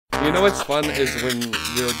You know what's fun is when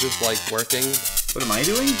you're just like working. What am I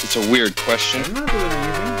doing? It's a weird question. I'm not doing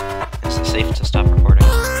anything. Is it safe to stop recording?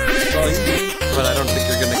 Well, but I don't think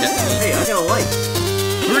you're gonna get any. Hey, I got a light.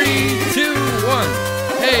 3, 2,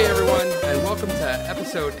 1. Hey everyone, and welcome to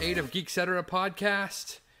episode 8 of Geek-Cetera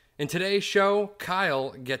podcast. In today's show,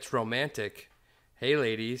 Kyle gets romantic. Hey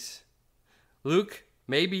ladies. Luke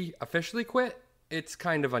maybe officially quit. It's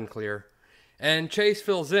kind of unclear. And Chase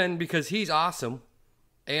fills in because he's awesome.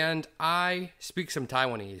 And I speak some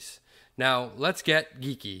Taiwanese. Now, let's get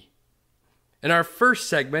geeky. In our first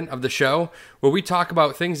segment of the show, where we talk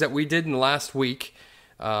about things that we did in the last week,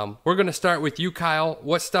 we're going to start with you, Kyle.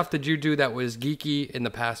 What stuff did you do that was geeky in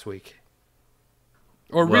the past week?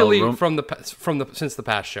 Or really since the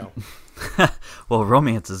past show? Well,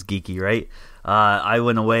 romance is geeky, right? I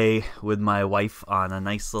went away with my wife on a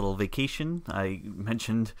nice little vacation. I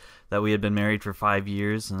mentioned that we had been married for 5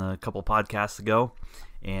 years a couple podcasts ago,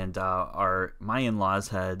 and my in-laws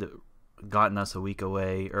had gotten us a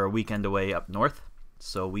weekend away up north,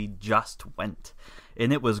 so we just went,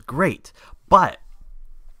 and it was great. But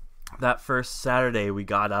that first Saturday, we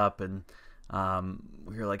got up and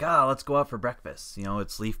we were like, let's go out for breakfast. You know,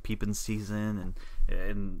 it's leaf peeping season,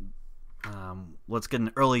 and let's get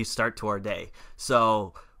an early start to our day.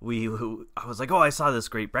 So I was like, I saw this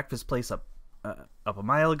great breakfast place up a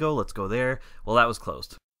mile ago. Let's go there. Well, that was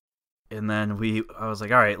closed. And then I was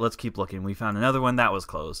like, all right, let's keep looking. We found another one that was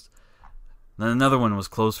closed. Then another one was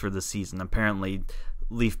closed for the season. Apparently,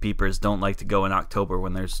 leaf peepers don't like to go in October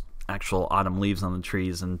when there's actual autumn leaves on the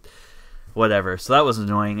trees and whatever. So that was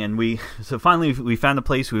annoying. And finally we found a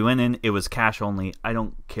place. We went in. It was cash only. I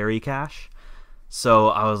don't carry cash. So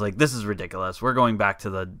I was like, this is ridiculous. We're going back to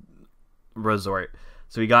the resort.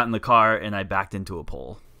 So we got in the car and I backed into a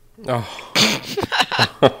pole. Oh.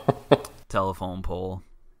 Telephone pole.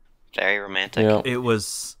 Very romantic. Yeah. It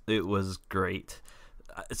was great.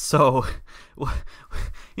 So,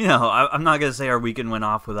 you know, I'm not gonna say our weekend went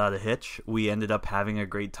off without a hitch. We ended up having a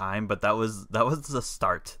great time, but that was the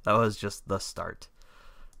start. That was just the start.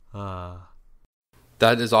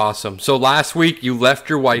 That is awesome. So last week you left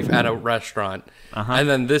your wife at a restaurant, and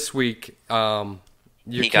then this week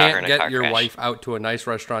you can't get your wife out to a nice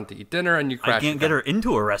restaurant to eat dinner, and you crash. I can't get her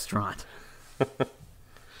into a restaurant.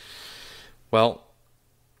 Well,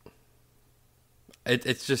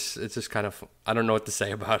 it's just kind of, I don't know what to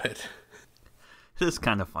say about it. It is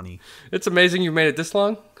kind of funny. It's amazing you made it this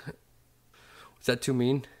long. Was that too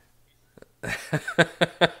mean?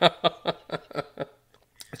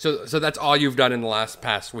 So that's all you've done in the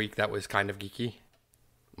past week that was kind of geeky?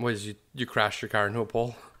 Was you crashed your car into a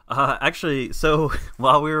pole? Actually, so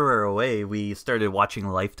while we were away, we started watching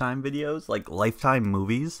Lifetime videos, like Lifetime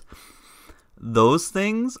movies. Those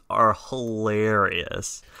things are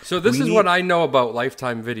hilarious. So this is what I know about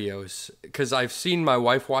Lifetime videos, because I've seen my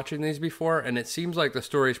wife watching these before, and it seems like the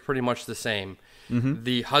story is pretty much the same. Mm-hmm.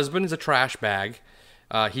 The husband is a trash bag.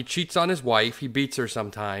 He cheats on his wife. He beats her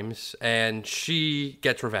sometimes, and she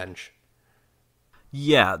gets revenge.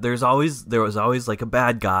 Yeah, there was always like a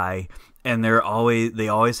bad guy, and they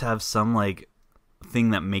always have some like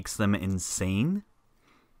thing that makes them insane.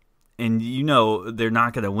 And you know they're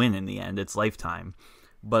not going to win in the end. It's Lifetime.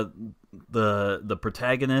 But the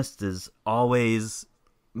protagonist is always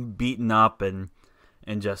beaten up and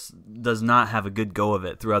just does not have a good go of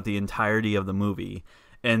it throughout the entirety of the movie.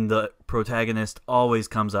 And the protagonist always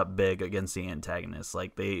comes up big against the antagonist.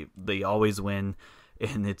 Like they always win,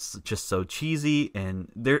 and it's just so cheesy.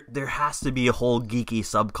 And there has to be a whole geeky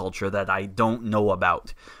subculture that I don't know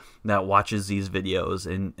about that watches these videos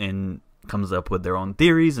and comes up with their own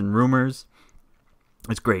theories and rumors.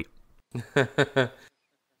 It's great.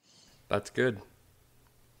 That's good.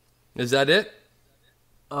 Is that it?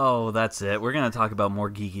 Oh, that's it. We're going to talk about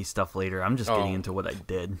more geeky stuff later. I'm just getting into what I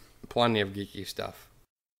did. Plenty of geeky stuff.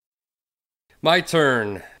 My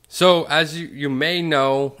turn. So, as you may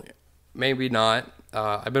know, maybe not,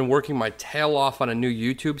 I've been working my tail off on a new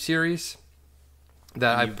YouTube series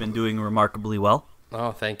that I've been doing remarkably well.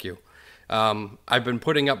 Oh, thank you. I've been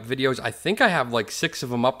putting up videos. I think I have like 6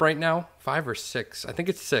 of them up right now. 5 or 6. I think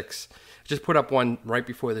it's 6. I just put up one right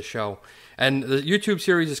before the show. And the YouTube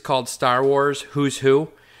series is called Star Wars Who's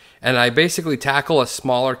Who. And I basically tackle a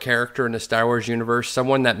smaller character in the Star Wars universe,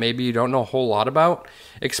 someone that maybe you don't know a whole lot about,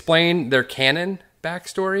 explain their canon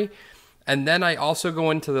backstory, and then I also go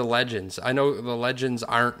into the legends. I know the legends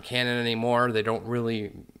aren't canon anymore. They don't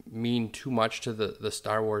really mean too much to the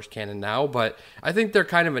Star Wars canon now, but I think they're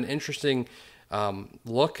kind of an interesting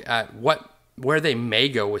look at what where they may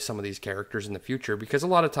go with some of these characters in the future, because a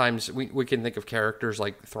lot of times we can think of characters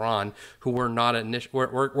like Thrawn who were not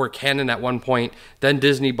were canon at one point, then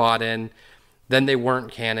Disney bought in, then they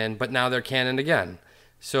weren't canon, but now they're canon again.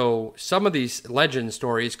 So some of these legend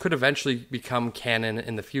stories could eventually become canon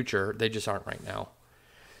in the future. They just aren't right now.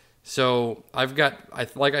 So I've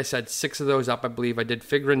got, like I said, 6 of those up, I believe. I did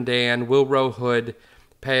Figrin Dan, Wilro Hood,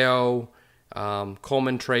 Peo,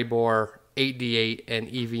 Coleman Trebor, 8D8, and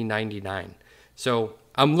EV99. So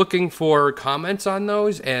I'm looking for comments on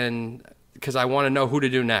those, and because I want to know who to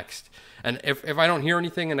do next. And if I don't hear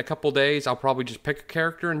anything in a couple days, I'll probably just pick a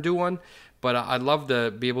character and do one. But I'd love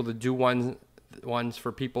to be able to do ones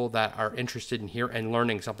for people that are interested in here and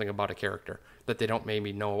learning something about a character that they don't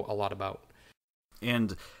maybe know a lot about.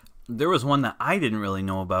 And there was one that I didn't really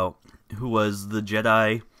know about, who was the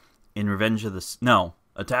Jedi in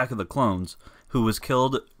Attack of the Clones, who was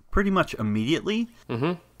killed pretty much immediately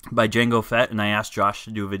by Jango Fett, and I asked Josh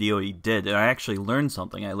to do a video. He did, and I actually learned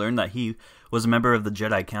something. I learned that he was a member of the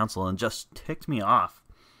Jedi Council, and just ticked me off.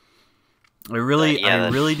 I really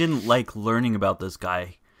didn't like learning about this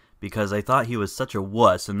guy, because I thought he was such a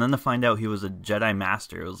wuss, and then to find out he was a Jedi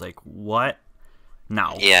Master, it was like, what?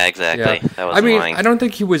 No. Yeah, exactly. Yeah. That was annoying. I don't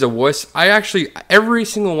think he was a wuss. Every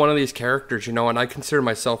single one of these characters, and I consider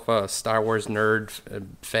myself a Star Wars nerd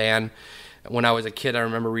fan. When I was a kid, I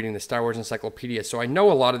remember reading the Star Wars Encyclopedia, so I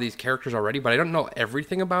know a lot of these characters already, but I don't know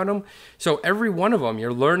everything about them. So every one of them,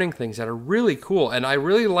 you're learning things that are really cool, and I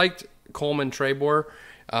really liked Coleman Trebor,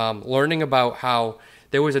 learning about how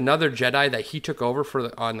there was another Jedi that he took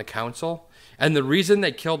over on the Council. And the reason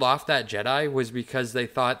they killed off that Jedi was because they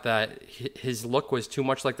thought that his look was too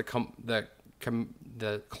much like the cloners.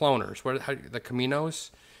 The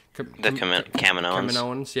Caminos?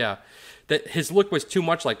 Kaminoans, yeah. That his look was too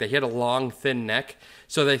much like that. He had a long, thin neck.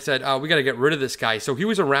 So they said, we got to get rid of this guy. So he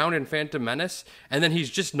was around in Phantom Menace, and then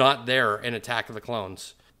he's just not there in Attack of the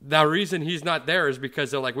Clones. The reason he's not there is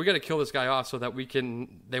because they're like, we got to kill this guy off so that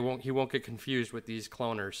he won't get confused with these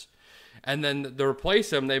cloners. And then to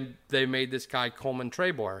replace him, they made this guy Coleman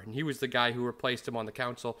Trebor, and he was the guy who replaced him on the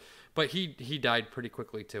council. But he died pretty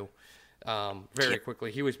quickly too, very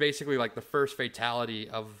quickly. He was basically like the first fatality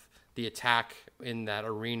of the attack in that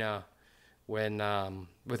arena when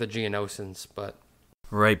with the Geonosians. But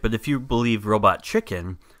right, but if you believe Robot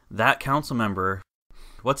Chicken, that council member,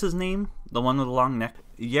 what's his name? The one with the long neck,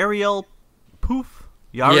 Yariel Poof.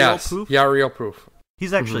 Yariel Poof.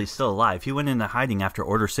 He's actually still alive. He went into hiding after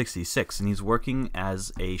Order 66, and he's working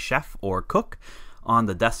as a chef or cook on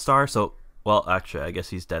the Death Star. So, well, actually, I guess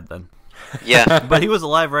he's dead then. Yeah. But he was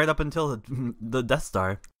alive right up until the Death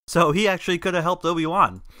Star. So he actually could have helped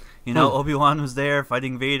Obi-Wan. Obi-Wan was there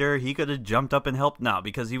fighting Vader. He could have jumped up and helped. No,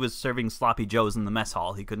 because he was serving sloppy joes in the mess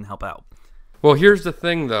hall. He couldn't help out. Well, here's the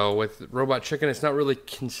thing, though, with Robot Chicken, it's not really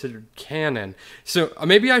considered canon. So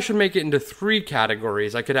maybe I should make it into 3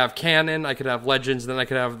 categories. I could have canon, I could have legends, then I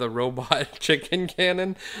could have the Robot Chicken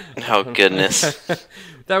canon. Oh, goodness.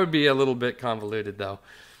 That would be a little bit convoluted, though.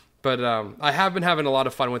 But I have been having a lot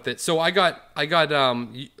of fun with it. So I got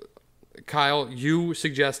Kyle, you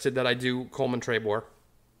suggested that I do Coleman Trebor.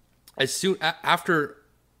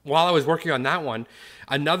 While I was working on that one,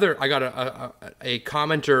 I got a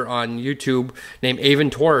commenter on YouTube named Avon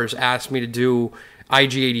Torres asked me to do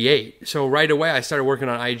IG-88. So right away I started working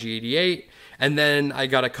on IG-88, and then I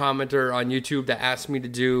got a commenter on YouTube that asked me to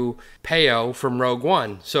do Peo from Rogue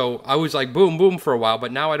One. So I was like boom, boom for a while,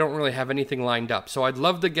 but now I don't really have anything lined up. So I'd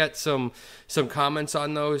love to get some comments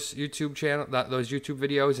on those YouTube those YouTube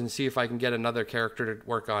videos, and see if I can get another character to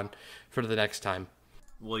work on for the next time.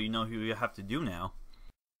 Well, you know who you have to do now.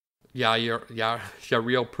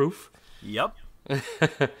 Real proof. Yep.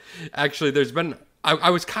 Actually, there's been. I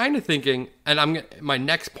was kind of thinking, and my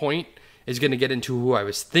next point is going to get into who I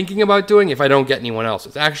was thinking about doing if I don't get anyone else.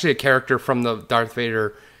 It's actually a character from the Darth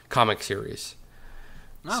Vader comic series.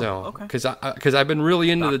 Oh, so, okay. Because I've been really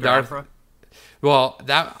into the Darth. Afra? Well,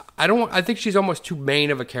 I think she's almost too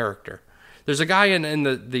main of a character. There's a guy in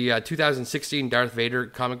the 2016 Darth Vader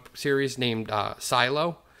comic series named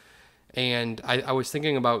Silo. And I was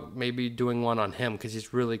thinking about maybe doing one on him because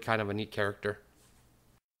he's really kind of a neat character.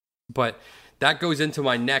 But that goes into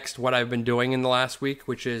my next, what I've been doing in the last week,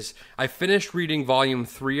 which is I finished reading Volume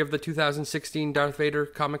 3 of the 2016 Darth Vader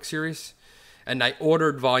comic series, and I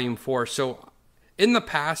ordered Volume 4. So in the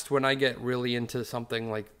past, when I get really into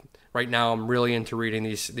something, like right now I'm really into reading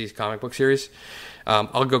these comic book series,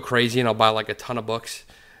 I'll go crazy and I'll buy like a ton of books,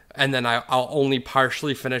 and then I'll only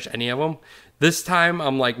partially finish any of them. This time,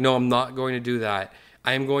 I'm like, no, I'm not going to do that.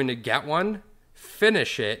 I am going to get one,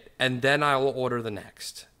 finish it, and then I will order the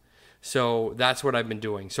next. So that's what I've been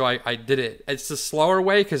doing. So I did it. It's the slower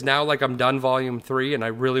way because now like I'm done volume 3 and I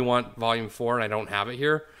really want volume 4 and I don't have it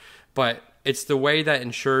here. But it's the way that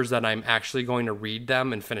ensures that I'm actually going to read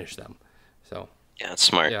them and finish them. So Yeah, that's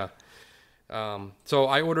smart. yeah. So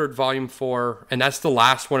I ordered volume 4 and that's the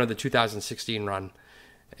last one of the 2016 run.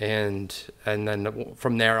 And then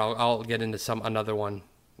from there I'll get into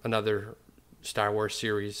another Star Wars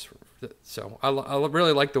series. So I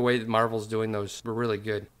really like the way that Marvel's doing those. They're really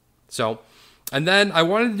good. So, and then I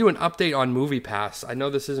wanted to do an update on MoviePass. I know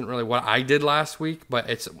this isn't really what I did last week, but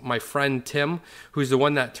it's my friend Tim, who's the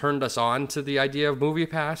one that turned us on to the idea of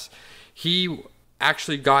MoviePass. He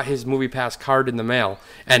actually got his MoviePass card in the mail.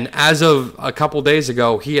 And as of a couple days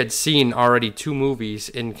ago, he had seen already 2 movies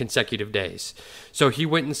in consecutive days. So he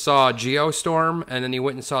went and saw Geostorm, and then he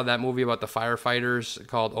went and saw that movie about the firefighters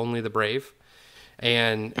called Only the Brave.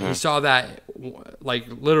 And he saw that like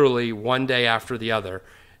literally one day after the other.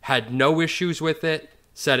 Had no issues with it,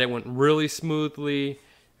 said it went really smoothly,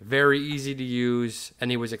 very easy to use, and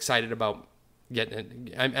he was excited about getting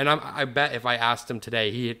it. And I bet if I asked him today,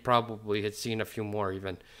 he had seen a few more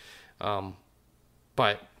even.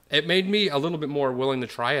 But it made me a little bit more willing to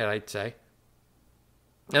try it, I'd say.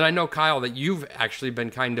 And I know, Kyle, that you've actually been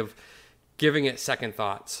kind of giving it second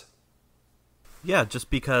thoughts. Yeah, just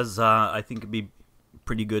because I think it'd be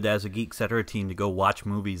pretty good as a Geek-Cetera team to go watch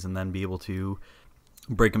movies and then be able to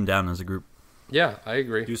break them down as a group. Yeah, I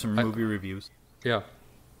agree. Do some movie reviews. Yeah.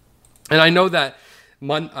 And I know that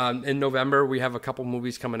in November we have a couple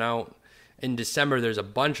movies coming out. In December there's a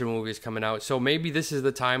bunch of movies coming out. So maybe this is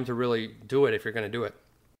the time to really do it if you're going to do it.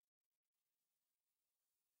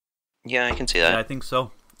 Yeah, I can see that. Yeah, I think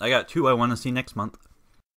so. I got 2 I want to see next month.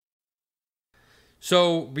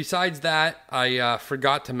 So besides that, I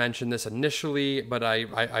forgot to mention this initially, but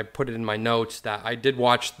I put it in my notes that I did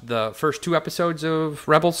watch the first 2 episodes of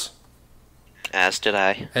Rebels. As did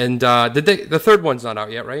I. And the third one's not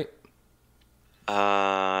out yet, right?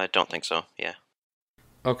 I don't think so. Yeah.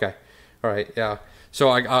 Okay. All right. Yeah. So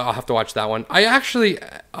I'll have to watch that one. I actually,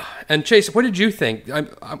 and Chase, what did you think?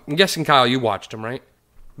 I'm guessing, Kyle, you watched them, right?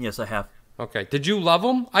 Yes, I have. Okay. Did you love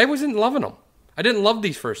them? I wasn't loving them. I didn't love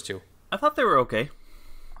these first 2. I thought they were okay.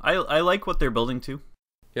 I like what they're building to.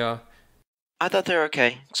 Yeah. I thought they were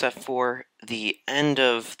okay, except for the end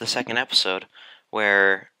of the second episode,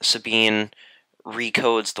 where Sabine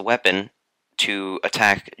recodes the weapon to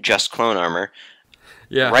attack just clone armor.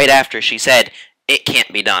 Yeah. Right after she said, it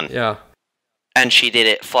can't be done. Yeah. And she did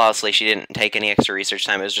it flawlessly. She didn't take any extra research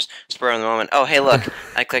time. It was just spur of the moment. Oh, hey, look,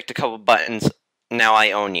 I clicked a couple buttons. Now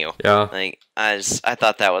I own you. Yeah. Like, I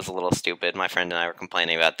thought that was a little stupid. My friend and I were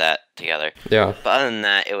complaining about that together. Yeah. But other than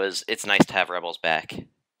that, it's nice to have Rebels back.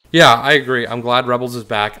 Yeah, I agree. I'm glad Rebels is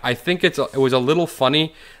back. I think it was a little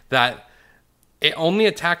funny that it only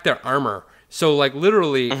attacked their armor. So, like,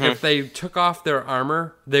 literally, if they took off their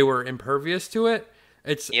armor, they were impervious to it.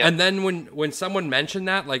 And then when someone mentioned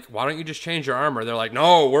that, like, why don't you just change your armor? They're like,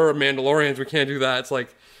 no, we're Mandalorians. We can't do that. It's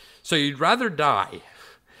like, so you'd rather die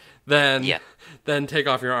than take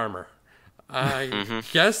off your armor. I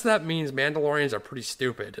guess that means Mandalorians are pretty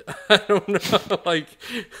stupid. I don't know. Like,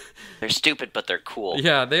 they're stupid, but they're cool.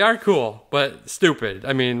 Yeah, they are cool, but stupid.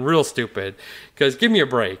 I mean, real stupid. Because give me a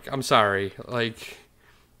break. I'm sorry. Like,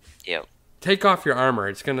 take off your armor.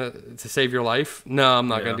 It's to save your life. No, I'm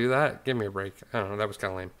not gonna do that. Give me a break. I don't know. That was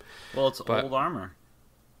kind of lame. Well, it's old armor.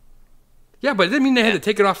 Yeah, but it didn't mean they had to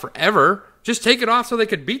take it off forever. Just take it off so they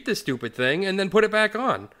could beat this stupid thing and then put it back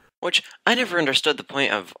on. Which I never understood the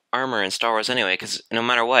point of armor in Star Wars anyway, because no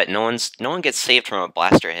matter what, no one gets saved from a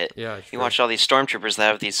blaster hit. Yeah, you watch all these stormtroopers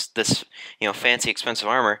that have this fancy expensive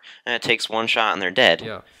armor, and it takes one shot and they're dead.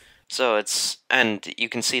 Yeah. So and you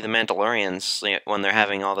can see the Mandalorians when they're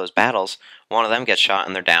having all those battles. One of them gets shot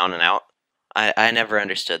and they're down and out. I never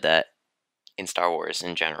understood that in Star Wars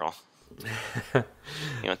in general.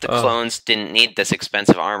 The clones didn't need this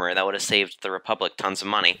expensive armor. That would have saved the Republic tons of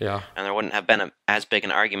money. Yeah. And there wouldn't have been as big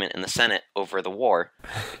an argument in the Senate over the war,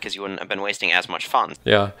 because you wouldn't have been wasting as much funds.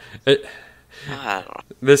 Yeah. I don't know.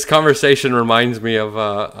 This conversation reminds me of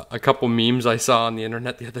a couple memes I saw on the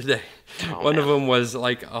internet the other day. One of them was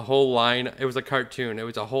like a whole line. It was a cartoon. It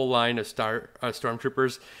was a whole line of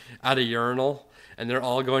stormtroopers at a urinal. And they're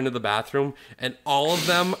all going to the bathroom, and all of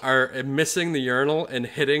them are missing the urinal and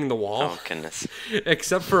hitting the wall. Oh, goodness.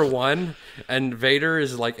 Except for one, and Vader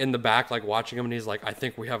is like in the back, like watching him, and he's like, I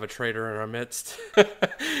think we have a traitor in our midst.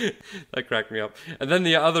 That cracked me up. And then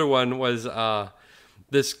the other one was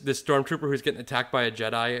this stormtrooper who's getting attacked by a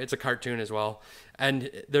Jedi. It's a cartoon as well.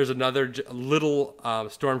 And there's another little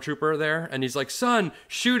stormtrooper there, and he's like, son,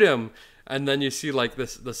 shoot him. And then you see like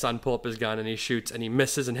the son pull up his gun and he shoots and he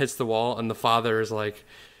misses and hits the wall, and the father is like,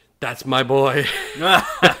 "That's my boy."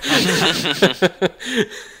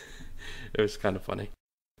 It was kind of funny.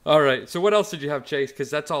 All right, so what else did you have, Chase? Because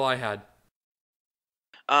that's all I had.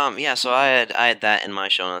 Yeah, so I had that in my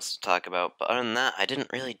show notes to talk about, but other than that, I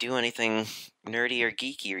didn't really do anything nerdy or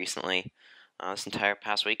geeky recently. This entire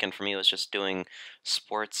past weekend for me was just doing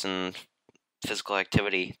sports and physical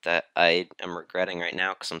activity that I am regretting right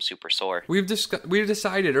now because I'm super sore. We've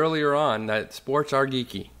decided earlier on that sports are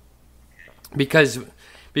geeky because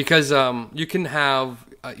you can have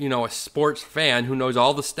a sports fan who knows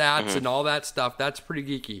all the stats and all that stuff. That's pretty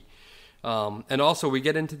geeky. And also we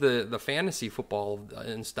get into the fantasy football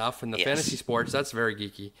and stuff and the fantasy sports. That's very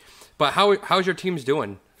geeky. But how's your teams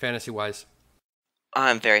doing fantasy wise?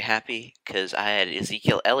 I'm very happy because I had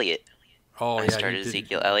Ezekiel Elliott. I started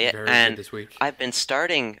Ezekiel Elliott, and this week. I've been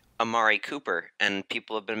starting Amari Cooper, and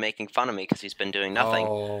people have been making fun of me because he's been doing nothing.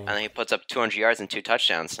 And then he puts up 200 yards and 2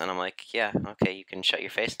 touchdowns, and I'm like, yeah, okay, you can shut your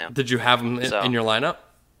face now. Did you have him in your lineup?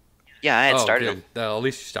 Yeah, I had started him. At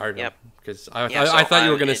least you started him. Because I thought you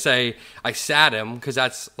were going to say I sat him, because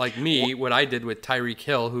that's like me, what I did with Tyreek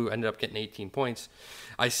Hill, who ended up getting 18 points.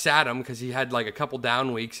 I sat him because he had like a couple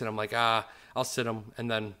down weeks, and I'm like, I'll sit him, and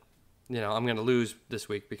then I'm going to lose this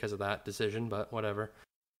week because of that decision, but whatever.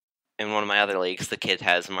 In one of my other leagues, the kid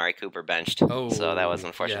has Amari Cooper benched, so that was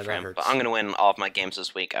unfortunate for him. Hurts. But I'm going to win all of my games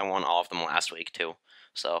this week. I won all of them last week, too.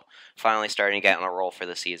 So finally starting to get on a roll for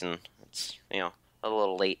the season. It's, a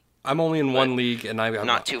little late. I'm only in one league, and I'm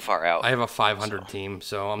not too far out. I have a 500 team,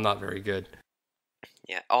 so I'm not very good.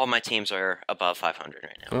 Yeah, all my teams are above 500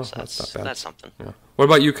 right now, so that's not bad. That's something. Yeah. What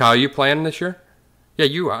about you, Kyle? Are you playing this year? Yeah,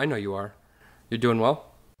 you are. I know you are. You're doing well?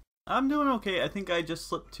 I'm doing okay. I think I just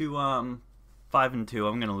slipped to 5-2. I'm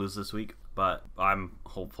going to lose this week, but I'm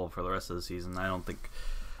hopeful for the rest of the season. I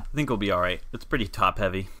think we'll be all right. It's pretty top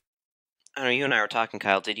heavy. I know you and I were talking,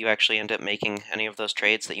 Kyle. Did you actually end up making any of those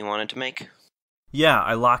trades that you wanted to make? Yeah,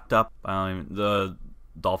 I locked up the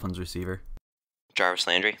Dolphins receiver. Jarvis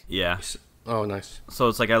Landry? Yeah. Oh, nice. So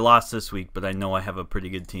it's like I lost this week, but I know I have a pretty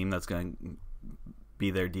good team that's going to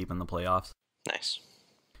be there deep in the playoffs. Nice.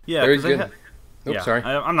 Yeah, very good. Sorry.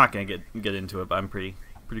 I'm not going to get into it, but I'm pretty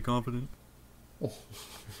confident.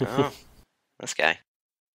 Oh, this guy.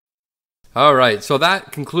 All right, so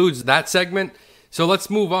that concludes that segment. So let's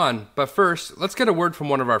move on. But first, let's get a word from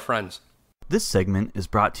one of our friends. This segment is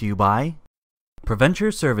brought to you by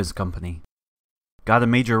Preventure Service Company. Got a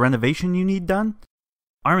major renovation you need done?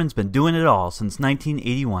 Armin's been doing it all since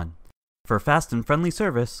 1981. For fast and friendly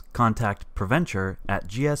service, contact Preventure at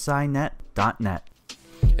gsinet.net.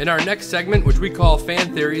 In our next segment, which we call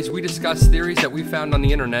Fan Theories, we discuss theories that we found on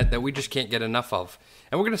the internet that we just can't get enough of.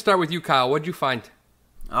 And we're going to start with you, Kyle. What'd you find?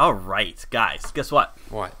 All right, guys. Guess what?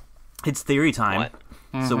 What? It's theory time. What?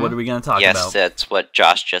 Mm-hmm. So what are we going to talk about? Yes, that's what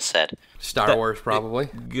Josh just said. Star Wars, probably.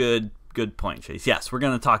 Good point, Chase. Yes, we're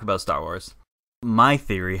going to talk about Star Wars. My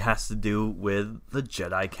theory has to do with the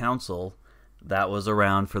Jedi Council that was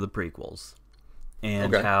around for the prequels.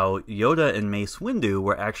 And how Yoda and Mace Windu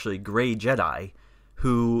were actually gray Jedi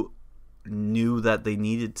who knew that they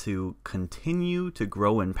needed to continue to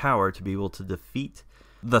grow in power to be able to defeat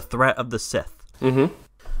the threat of the Sith. Mm-hmm.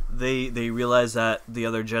 They realized that the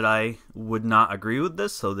other Jedi would not agree with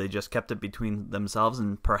this, so they just kept it between themselves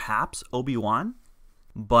and perhaps Obi-Wan.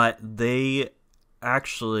 But they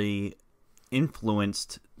actually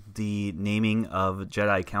influenced the naming of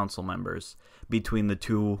Jedi Council members between the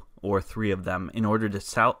 2 or 3 of them in order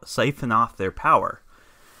to siphon off their power.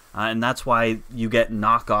 And that's why you get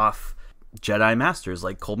knockoff Jedi Masters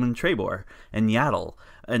like Coleman Trebor and Yaddle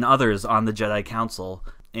and others on the Jedi Council,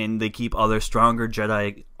 and they keep other stronger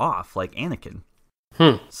Jedi off, like Anakin.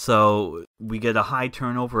 So we get a high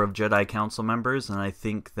turnover of Jedi Council members, and I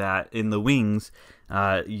think that in the wings,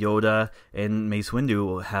 Yoda and Mace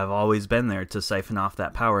Windu have always been there to siphon off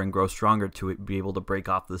that power and grow stronger to be able to break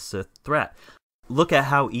off the Sith threat. Look at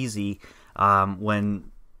how easy,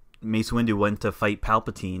 when Mace Windu went to fight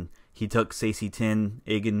Palpatine, he took Saesee Tin,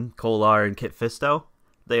 Aegon, Kolar, and Kit Fisto.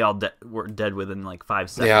 They all were dead within like 5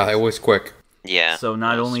 seconds. Yeah, it was quick. Yeah. So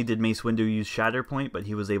not only did Mace Windu use Shatterpoint, but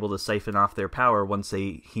he was able to siphon off their power once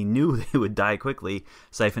he knew they would die quickly,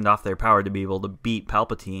 siphoned off their power to be able to beat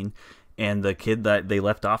Palpatine. And the kid that they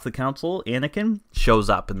left off the council, Anakin, shows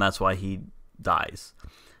up, and that's why he dies.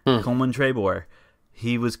 Coleman Trebor,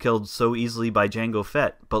 he was killed so easily by Jango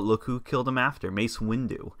Fett, but look who killed him after, Mace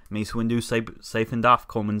Windu. Mace Windu siphoned off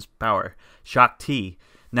Coleman's power. Shaak Ti.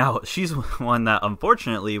 Now, she's one that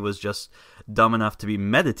unfortunately was just dumb enough to be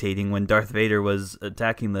meditating when Darth Vader was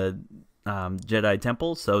attacking the Jedi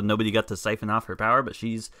Temple, so nobody got to siphon off her power. But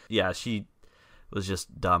she was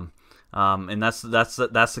just dumb. And that's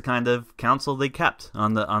the kind of council they kept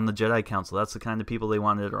on the Jedi Council. That's the kind of people they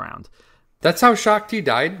wanted around. That's how Shakti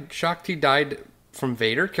died. Shakti died from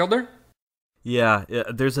Vader, killed her? Yeah,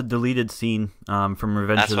 there's a deleted scene from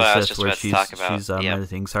Revenge of the Sith where she's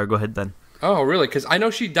meditating. Sorry, go ahead then. Oh, really? Because I know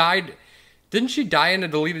she died. Didn't she die in a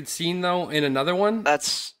deleted scene, though, in another one?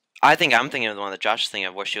 I think I'm thinking of the one that Josh is thinking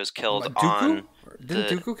of, where she was killed Dooku? Didn't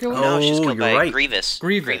Dooku kill her? No, she was killed by right. Grievous.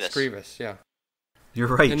 Grievous, yeah. You're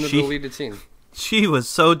right. In the deleted scene. She was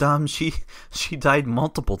so dumb. She died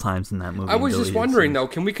multiple times in that movie. I was just wondering, though,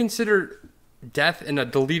 can we consider death in a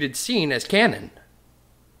deleted scene as canon?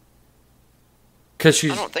 Because I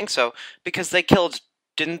don't think so, because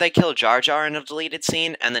didn't they kill Jar Jar in a deleted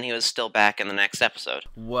scene, and then he was still back in the next episode?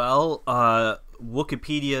 Well,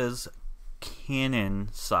 Wikipedia's canon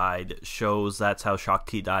side shows that's how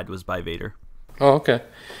Shakti died, was by Vader. Oh, okay.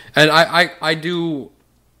 And I do.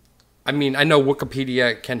 I mean, I know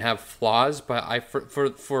Wikipedia can have flaws, but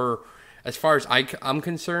for as far as I'm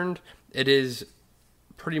concerned, it is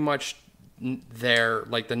pretty much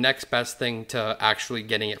the next best thing to actually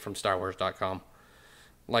getting it from StarWars.com.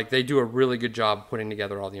 Like, they do a really good job putting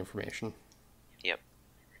together all the information. Yep.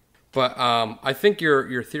 But I think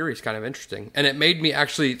your theory is kind of interesting, and it made me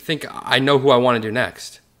actually think I know who I want to do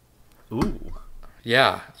next. Ooh.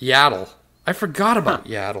 Yeah, Yaddle. I forgot about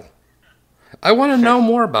Yaddle. I want to know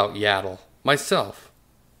more about Yaddle myself.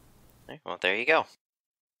 Well, there you go.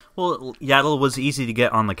 Well, Yaddle was easy to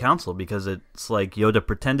get on the council because it's like Yoda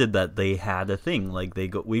pretended that they had a thing. Like,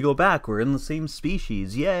 we go back, we're in the same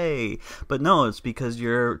species, yay! But no, it's because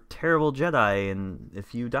you're a terrible Jedi, and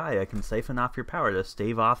if you die, I can siphon off your power to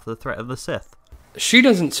stave off the threat of the Sith. She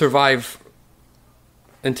doesn't survive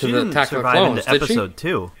into the Attack of the Clones, did she? Episode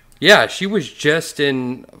 2. Yeah, she was just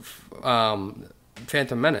in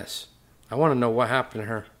Phantom Menace. I want to know what happened to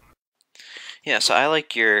her. Yeah, so I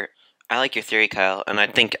like your theory, Kyle, and I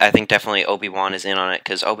think definitely Obi-Wan is in on it,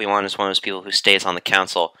 because Obi-Wan is one of those people who stays on the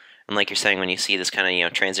council, and like you're saying, when you see this kind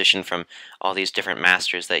of transition from all these different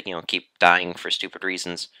masters that keep dying for stupid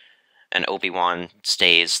reasons, and Obi-Wan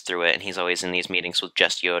stays through it, and he's always in these meetings with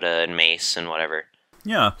just Yoda and Mace and whatever.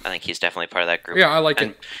 Yeah, I think he's definitely part of that group. Yeah, I like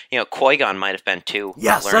it. Qui-Gon might have been too.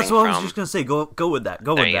 Yes, that's what I was just gonna say. Go with that.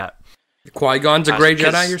 Go with that. Qui-Gon's a gray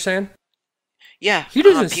Jedi, you're saying? Yeah, he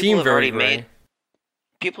doesn't seem very gray.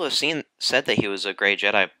 People have said that he was a gray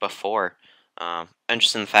Jedi before, and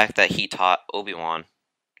just in the fact that he taught Obi-Wan.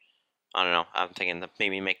 I don't know. I'm thinking that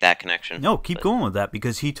maybe make that connection. No, keep going with that,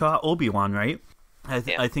 because he taught Obi-Wan, right?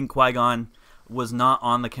 I think Qui-Gon was not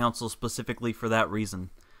on the council specifically for that reason,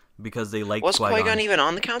 because they liked Qui-Gon. Was Qui-Gon even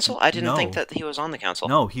on the council? I didn't think that he was on the council.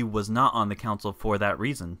 No, he was not on the council for that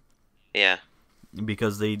reason. Yeah.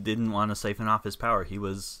 Because they didn't want to siphon off his power. He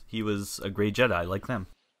was a gray Jedi like them.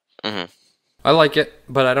 Mm-hmm. I like it,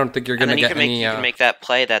 but I don't think you're going to get any... You can make that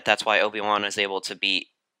play that's why Obi-Wan was able to beat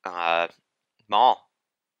Maul,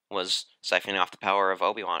 was siphoning off the power of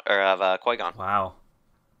Obi-Wan, or of Qui-Gon. Wow.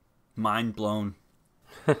 Mind blown.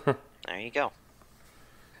 There you go.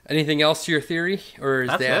 Anything else to your theory, or is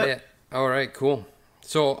that it? All right, cool.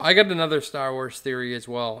 So I got another Star Wars theory as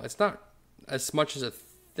well. It's not as much as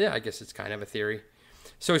I guess it's kind of a theory.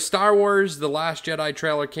 So Star Wars, The Last Jedi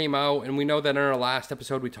trailer came out, and we know that in our last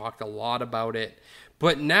episode we talked a lot about it.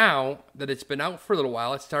 But now that it's been out for a little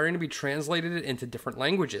while, it's starting to be translated into different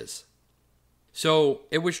languages. So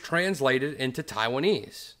it was translated into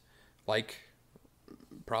Taiwanese, like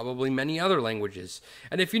probably many other languages.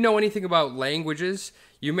 And if you know anything about languages,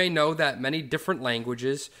 you may know that many different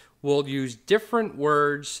languages will use different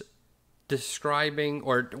words describing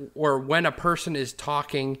or when a person is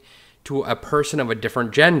talking to a person of a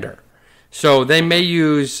different gender. So they may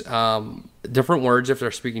use different words if they're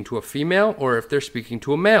speaking to a female or if they're speaking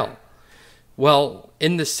to a male. Well,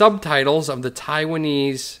 in the subtitles of the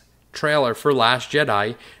Taiwanese trailer for Last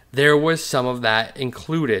Jedi, there was some of that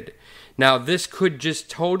included. Now, this could just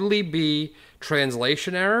totally be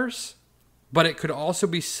translation errors, but it could also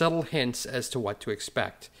be subtle hints as to what to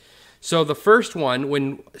expect. So the first one,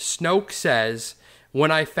 when Snoke says, "When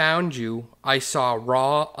I found you, I saw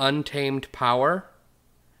raw, untamed power,"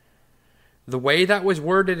 the way that was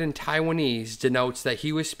worded in Taiwanese denotes that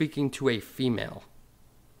he was speaking to a female.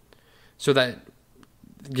 So that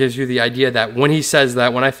gives you the idea that when he says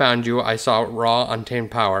that, "When I found you, I saw raw, untamed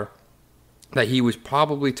power," that he was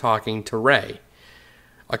probably talking to Rey,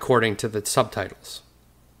 according to the subtitles.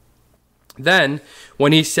 Then,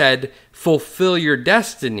 when he said, "Fulfill your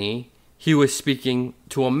destiny," he was speaking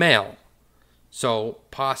to a male. So,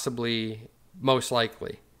 possibly, most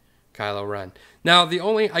likely, Kylo Ren. Now,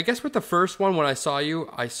 I guess with the first one, when I saw you,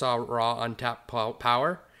 I saw raw untapped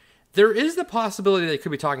power. There is the possibility they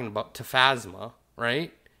could be talking about to Phasma,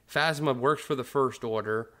 right? Phasma works for the First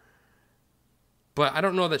Order, but I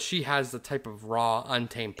don't know that she has the type of raw,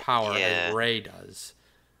 untamed power as Rey does.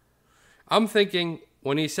 I'm thinking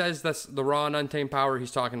when he says that's the raw and untamed power,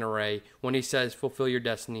 he's talking to Rey. When he says fulfill your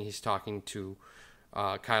destiny, he's talking to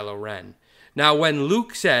Kylo Ren. Now, when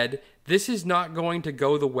Luke said, this is not going to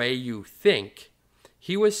go the way you think,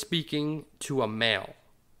 he was speaking to a male.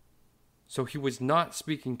 So he was not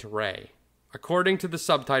speaking to Rey. According to the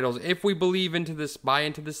subtitles, if we buy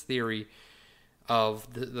into this theory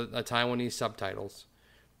of the Taiwanese subtitles,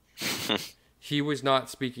 he was not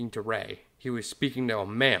speaking to Rey. He was speaking to a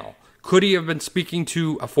male. Could he have been speaking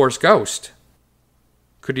to a Force ghost?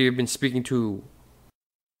 Could he have been speaking to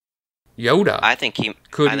Yoda? I think he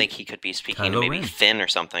could be speaking to maybe Ren. Finn or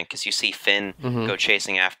something, because you see Finn go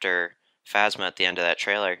chasing after Phasma at the end of that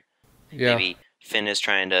trailer. Yeah. Maybe Finn is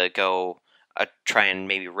trying to go try and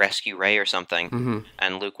maybe rescue Rey or something,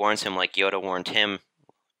 and Luke warns him like Yoda warned him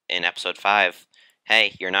in Episode 5.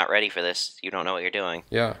 Hey, you're not ready for this. You don't know what you're doing.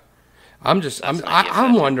 Yeah.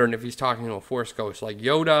 I'm wondering if he's talking to a Force ghost like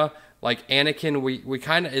Yoda, like Anakin. We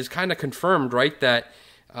kind of confirmed, right, that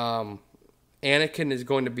Anakin is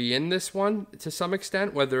going to be in this one to some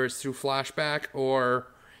extent, whether it's through flashback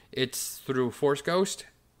or it's through Force ghost.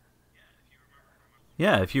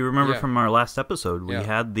 Yeah, if you remember from our last episode, we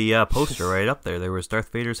had the poster right up there. There was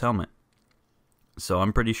Darth Vader's helmet. So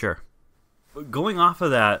I'm pretty sure. Going off of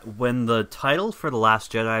that, when the title for The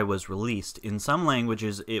Last Jedi was released, in some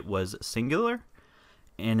languages it was singular,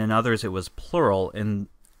 and in others it was plural, and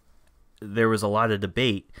there was a lot of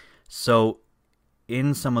debate. So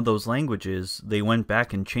in some of those languages, they went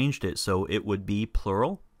back and changed it so it would be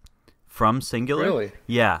plural from singular. Really?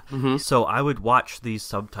 Yeah. So I would watch these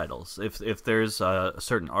subtitles. If there's a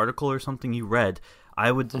certain article or something you read,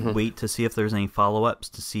 I would wait to see if there's any follow-ups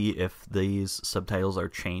to see if these subtitles are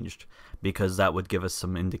changed, because that would give us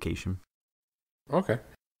some indication. Okay.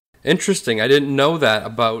 Interesting. I didn't know that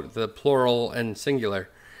about the plural and singular.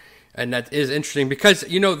 And that is interesting because,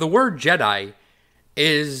 the word Jedi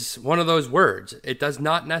is one of those words. It does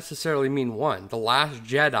not necessarily mean one. The Last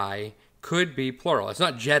Jedi could be plural. It's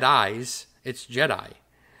not Jedis, it's Jedi.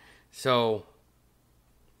 So,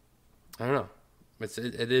 I don't know.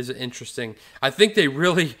 It is interesting. I think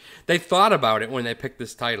they thought about it when they picked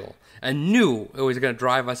this title and knew it was going to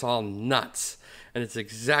drive us all nuts. And it's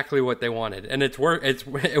exactly what they wanted. And it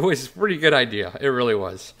was a pretty good idea. It really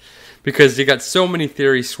was. Because you got so many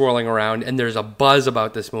theories swirling around, and there's a buzz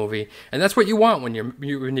about this movie. And that's what you want when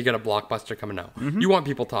you get a blockbuster coming out. You want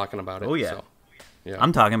people talking about it. Oh, yeah. So, yeah.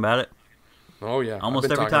 I'm talking about it. Oh, yeah.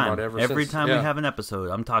 Almost every time. Every time we yeah. have an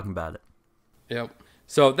episode, I'm talking about it. Yep.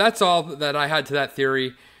 So that's all that I had to that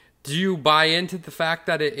theory. Do you buy into the fact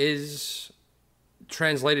that it is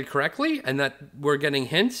translated correctly and that we're getting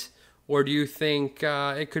hints? Or do you think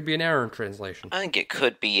it could be an error in translation? I think it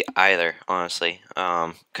could be either, honestly.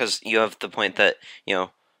 Because you have the point that,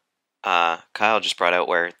 Kyle just brought out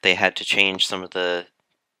where they had to change some of the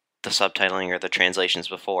subtitling or the translations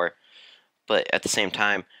before. But at the same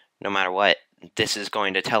time, no matter what, this is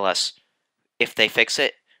going to tell us if they fix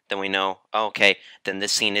it, then we know, okay, then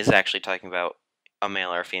this scene is actually talking about a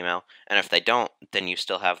male or a female. And if they don't, then you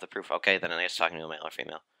still have the proof, okay, then it's talking to a male or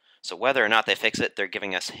female. So whether or not they fix it, they're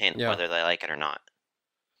giving us a hint whether they like it or not.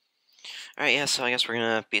 Alright, yeah, so I guess we're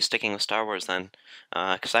going to be sticking with Star Wars then.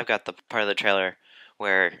 Because I've got the part of the trailer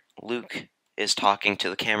where Luke is talking to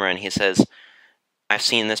the camera and he says, I've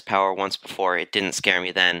seen this power once before, it didn't scare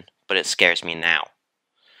me then, but it scares me now.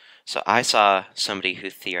 So I saw somebody who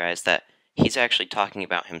theorized that he's actually talking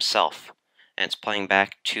about himself. And it's playing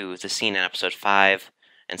back to the scene in episode 5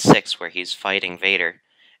 and 6 where he's fighting Vader.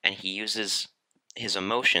 And he uses his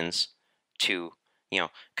emotions to,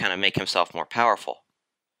 kind of make himself more powerful.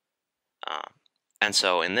 And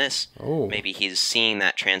so in this, maybe he's seeing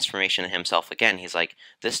that transformation in himself again. He's like,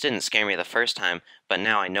 this didn't scare me the first time, but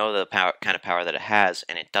now I know the kind of power that it has,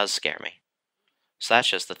 and it does scare me. So that's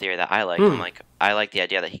just the theory that I like. I like the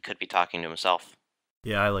idea that he could be talking to himself.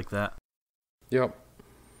 Yeah, I like that. Yep.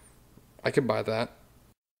 I could buy that.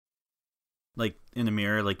 Like, in a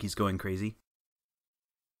mirror, like he's going crazy.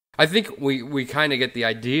 I think we kind of get the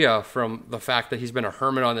idea from the fact that he's been a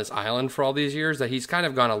hermit on this island for all these years that he's kind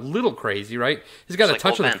of gone a little crazy, right? He's got a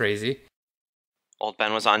touch of the crazy. Old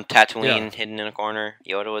Ben was on Tatooine, hidden in a corner.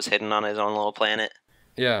 Yoda was hidden on his own little planet.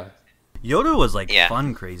 Yeah. Yoda was,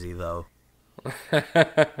 fun crazy, though.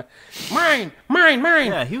 Mine!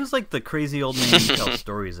 Yeah, he was like the crazy old man you tell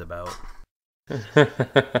stories about.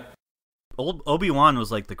 Old Obi-Wan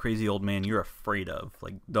was like the crazy old man you're afraid of.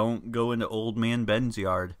 Like, don't go into old man Ben's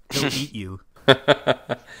yard. He'll eat you.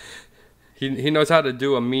 He knows how to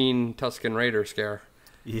do a mean Tusken Raider scare.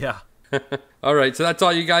 Yeah. All right, so that's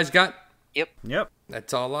all you guys got? Yep.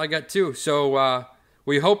 That's all I got too. So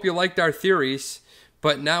we hope you liked our theories.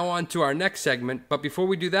 But now on to our next segment. But before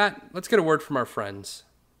we do that, let's get a word from our friends.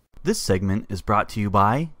 This segment is brought to you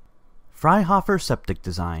by Freihofer Septic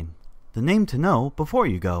Design. The name to know before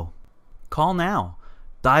you go. Call now.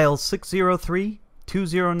 Dial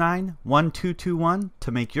 603-209-1221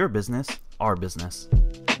 to make your business our business.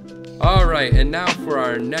 All right, and now for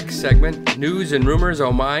our next segment, News and Rumors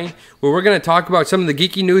Oh My, where we're going to talk about some of the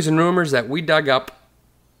geeky news and rumors that we dug up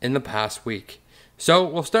in the past week. So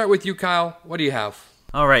we'll start with you, Kyle. What do you have?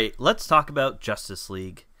 All right, let's talk about Justice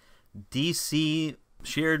League. DC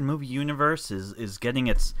Shared Movie Universe is getting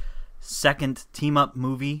its second team-up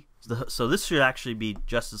movie. So this should actually be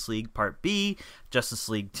Justice League Part B, Justice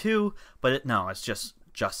League 2, but it's just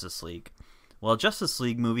Justice League. Well, Justice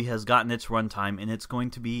League movie has gotten its runtime, and it's going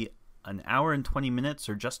to be an hour and 20 minutes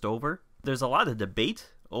or just over. There's a lot of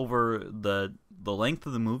debate over the length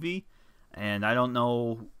of the movie, and I don't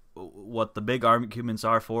know what the big arguments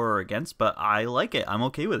are for or against, but I like it. I'm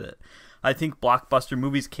okay with it. I think blockbuster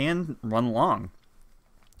movies can run long.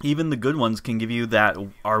 Even the good ones can give you that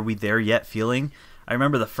 "are we there yet" feeling. I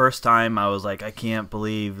remember the first time I was like, I can't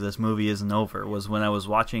believe this movie isn't over, was when I was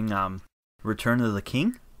watching Return of the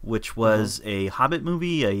King, which was a Hobbit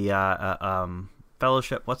movie, a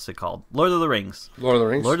Fellowship, what's it called? Lord of the Rings. Lord of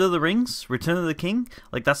the Rings, Return of the King.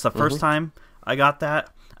 Like, that's the first time I got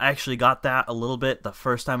that. I actually got that a little bit the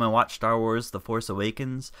first time I watched Star Wars The Force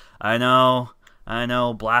Awakens. I know,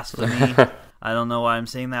 blasphemy. I don't know why I'm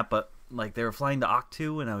saying that, but like they were flying to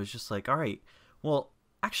Octu, and I was just like, all right. Well,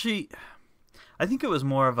 actually, I think it was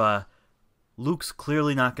more of a Luke's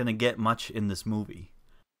clearly not going to get much in this movie.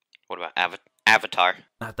 What about Avatar?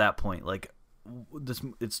 At that point, like,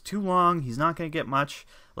 it's too long. He's not going to get much.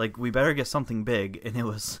 Like, we better get something big, and it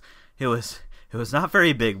was not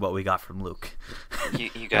very big what we got from Luke.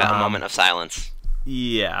 You got a moment of silence.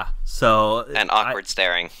 Yeah. So and awkward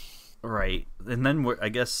staring. Right. And then I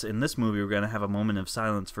guess in this movie we're going to have a moment of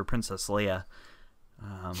silence for Princess Leia.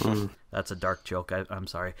 That's a dark joke. I'm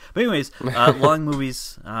sorry. But anyways, long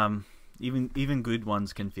movies, even good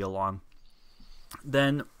ones can feel long.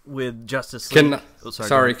 Then with Justice League...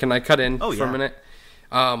 Can I cut in for yeah. a minute?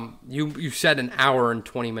 You said an hour and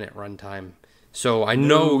 20-minute runtime. So I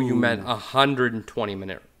know you meant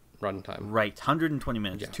 120-minute runtime. Right, 120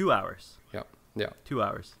 minutes, 2 hours. Yeah. 2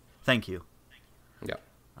 hours. Thank you. Yeah.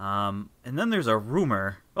 And then there's a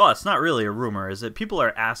rumor. Well, it's not really a rumor, is it? People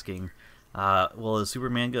are asking, well, is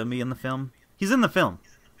Superman going to be in the film? He's in the film.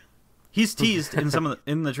 He's teased in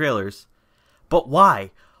in the trailers. But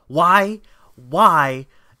why? Why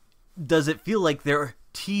does it feel like they're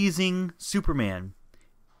teasing Superman?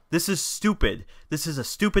 This is stupid. This is a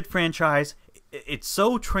stupid franchise. It's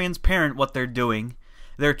so transparent what they're doing.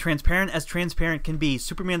 They're transparent as transparent can be.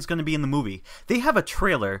 Superman's going to be in the movie. They have a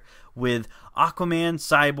trailer with Aquaman,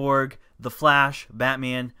 Cyborg, The Flash,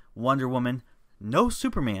 Batman, Wonder Woman. No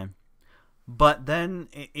Superman. But then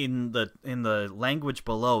in the language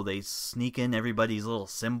below, they sneak in everybody's little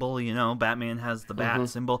symbol. You know, Batman has the bat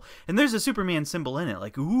symbol, and there's a Superman symbol in it.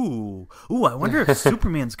 Like, ooh, I wonder if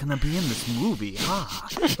Superman's gonna be in this movie.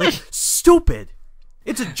 Like, stupid.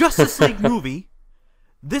 It's a Justice League movie.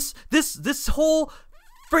 This whole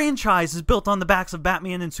franchise is built on the backs of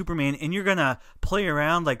Batman and Superman, and you're gonna play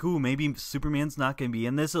around like, ooh, maybe Superman's not gonna be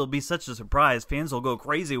in this. It'll be such a surprise. Fans will go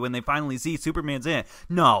crazy when they finally see Superman's in it.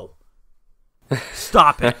 No.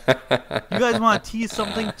 Stop it. You guys want to tease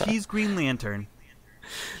something? Tease Green Lantern.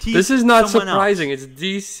 Tease this is not someone surprising. else. It's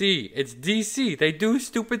DC. It's DC. They do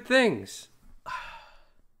stupid things.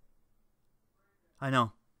 I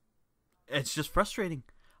know. It's just frustrating.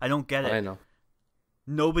 I don't get it. I know.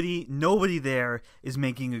 Nobody there is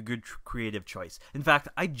making a good creative choice. In fact,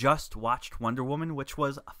 I just watched Wonder Woman, which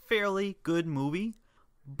was a fairly good movie,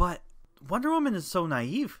 but Wonder Woman is so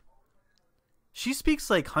naive. She speaks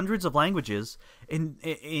like hundreds of languages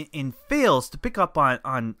and fails to pick up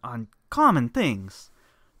on common things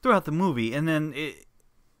throughout the movie, and then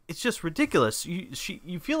it's just ridiculous.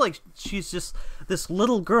 You feel like she's just this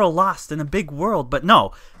little girl lost in a big world, but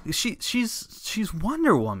no, she's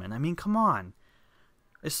Wonder Woman. I mean, come on.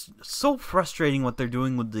 It's so frustrating what they're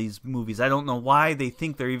doing with these movies. I don't know why they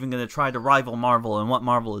think they're even going to try to rival Marvel and what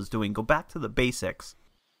Marvel is doing. Go back to the basics.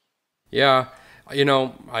 Yeah. You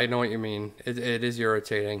know, I know what you mean. It is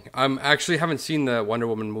irritating. I actually haven't seen the Wonder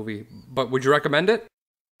Woman movie, but would you recommend it?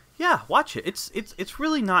 Yeah, watch it. It's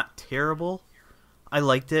really not terrible. I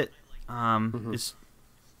liked it.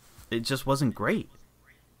 It just wasn't great.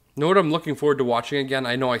 Know what I'm looking forward to watching again?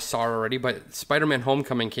 I know I saw it already, but Spider-Man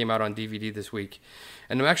Homecoming came out on DVD this week.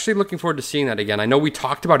 And I'm actually looking forward to seeing that again. I know we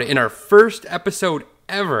talked about it in our first episode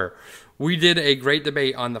ever. We did a great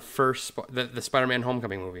debate on the Spider-Man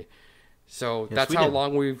Homecoming movie. So yes, that's how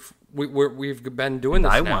long we've been doing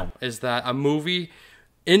this now. Is that a movie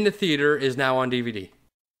in the theater is now on DVD.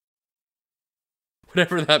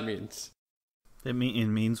 Whatever that means. It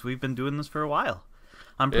means we've been doing this for a while.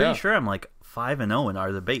 I'm pretty sure I'm like 5-0 in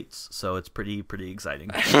our debates, so it's pretty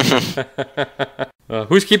exciting.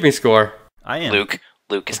 Who's keeping score? I am.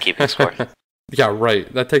 Luke is keeping score. Yeah,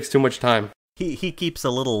 right. That takes too much time. He keeps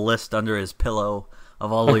a little list under his pillow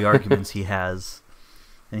of all the arguments he has,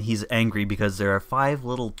 and he's angry because there are 5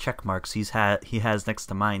 little check marks he has next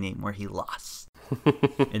to my name where he lost,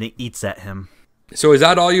 and it eats at him. So is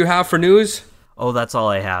that all you have for news? Oh, that's all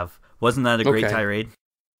I have. Wasn't that a great tirade?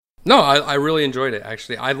 No, I really enjoyed it,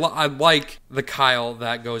 actually. I like the Kyle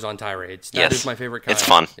that goes on tirades. That is my favorite Kyle. It's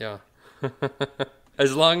fun. Yeah.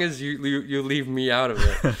 As long as you leave me out of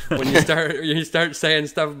it. When you start saying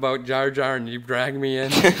stuff about Jar Jar and you drag me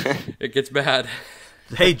in, it gets bad.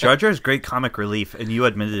 Hey, Jar Jar's great comic relief, and you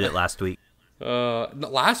admitted it last week.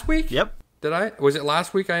 Last week? Yep. Did I? Was it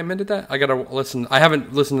last week I admitted that? I gotta listen. I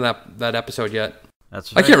haven't listened to that episode yet.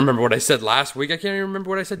 That's right. I can't remember what I said last week. I can't even remember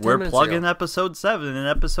what I said 10 minutes ago. We're plugging episode 7 and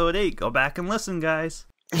episode 8. Go back and listen, guys.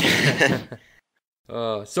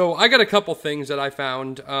 So I got a couple things that I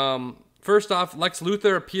found. First off, Lex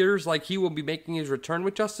Luthor appears like he will be making his return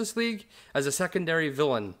with Justice League as a secondary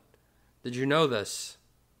villain. Did you know this?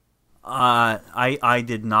 I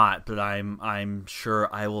did not, but I'm sure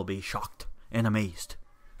I will be shocked and amazed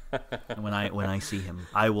when I see him.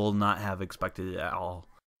 I will not have expected it at all.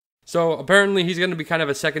 So apparently he's going to be kind of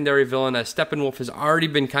a secondary villain, as Steppenwolf has already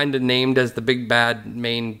been kind of named as the big bad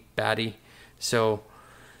main baddie. So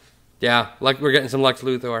yeah, like we're getting some Lex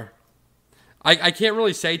Luthor. I can't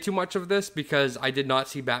really say too much of this because I did not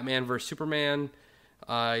see Batman vs Superman.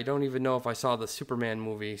 I don't even know if I saw the Superman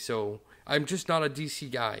movie, so I'm just not a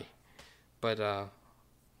DC guy. But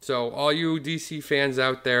so all you DC fans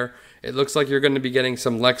out there, it looks like you're going to be getting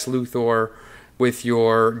some Lex Luthor with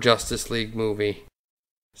your Justice League movie.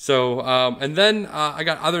 So, and then I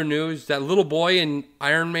got other news. That little boy in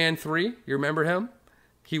Iron Man 3, you remember him?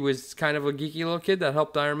 He was kind of a geeky little kid that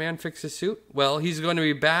helped Iron Man fix his suit. Well, he's going to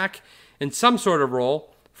be back in some sort of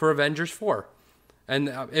role for Avengers 4.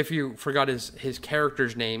 And if you forgot his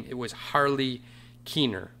character's name, it was Harley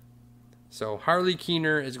Keener. So Harley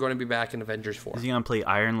Keener is going to be back in Avengers 4. Is he going to play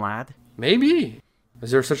Iron Lad? Maybe.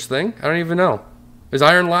 Is there such thing? I don't even know. Is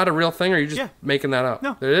Iron Lad a real thing, or are you just making that up?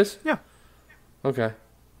 No. It is? Yeah. Okay.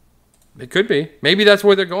 It could be. Maybe that's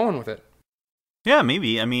where they're going with it. Yeah,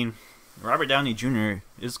 maybe. I mean, Robert Downey Jr.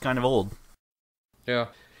 is kind of old. Yeah.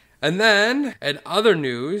 And then, in other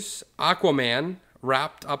news, Aquaman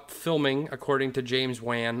wrapped up filming, according to James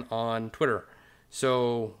Wan on Twitter.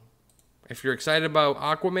 So, if you're excited about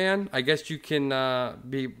Aquaman, I guess you can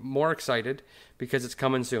be more excited because it's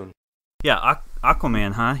coming soon. Yeah,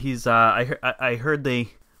 Aquaman, huh? He's. I heard they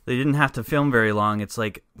didn't have to film very long. It's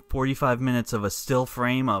like 45 minutes of a still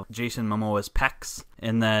frame of Jason Momoa's pecs,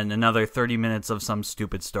 and then another 30 minutes of some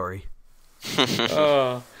stupid story.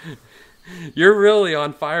 You're really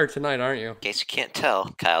on fire tonight, aren't you? In case you can't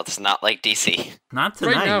tell, Kyle does not like DC. Not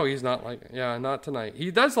tonight. Right now, he's not like... Yeah, not tonight.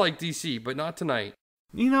 He does like DC, but not tonight.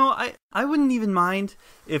 You know, I wouldn't even mind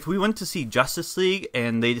if we went to see Justice League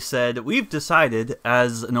and they said, we've decided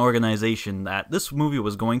as an organization that this movie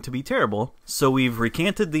was going to be terrible, so we've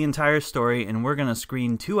recanted the entire story and we're going to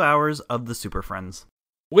screen 2 hours of the Super Friends.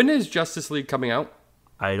 When is Justice League coming out?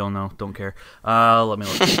 I don't know. Don't care. Let me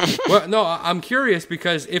look. Well, no, I'm curious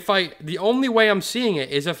because the only way I'm seeing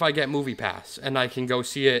it is if I get MoviePass and I can go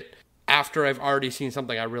see it after I've already seen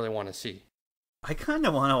something I really want to see. I kind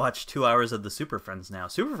of want to watch 2 hours of the Super Friends now.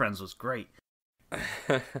 Super Friends was great.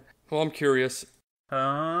 Well, I'm curious.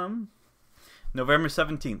 November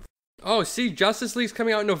 17th. Oh, see, Justice League's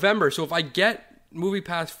coming out in November, so if I get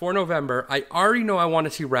MoviePass for November, I already know I want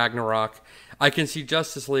to see Ragnarok. I can see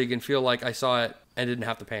Justice League and feel like I saw it and didn't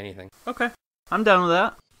have to pay anything. Okay. I'm down with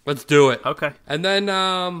that. Let's do it. Okay. And then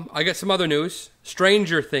I got some other news.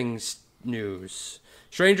 Stranger Things news.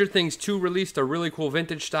 Stranger Things 2 released a really cool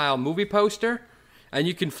vintage-style movie poster, and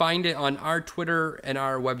you can find it on our Twitter and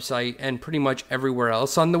our website and pretty much everywhere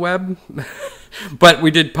else on the web. But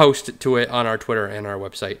we did post to it on our Twitter and our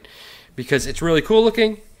website because it's really cool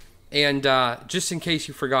looking. And just in case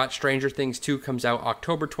you forgot, Stranger Things 2 comes out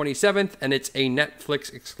October 27th, and it's a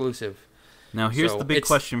Netflix exclusive. Now, here's the big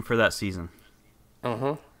question for that season.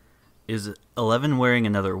 Uh-huh. Is 11 wearing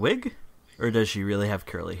another wig, or does she really have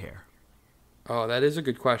curly hair? Oh, that is a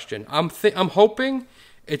good question. I'm hoping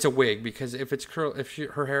it's a wig, because if it's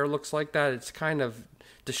her hair looks like that, it's kind of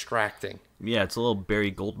distracting. Yeah, it's a little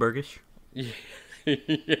Barry Goldbergish.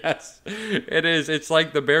 Yes, it is. It's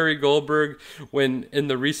like the Barry Goldberg when in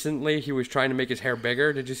the recently he was trying to make his hair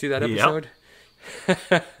bigger. Did you see that episode?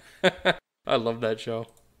 Yep. I love that show.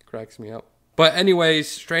 It cracks me up. But anyways,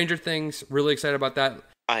 Stranger Things, really excited about that.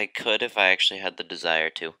 I could if I actually had the desire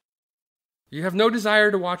to. You have no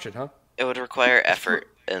desire to watch it, huh? It would require effort,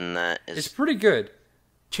 and that is... It's pretty good.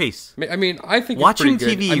 Chase. I mean, I think watching it's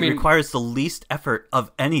pretty good. TV requires the least effort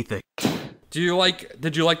of anything. Did you like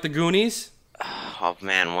the Goonies? Oh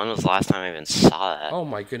man, when was the last time I even saw that? Oh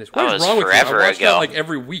my goodness, what is wrong with you? I watch that like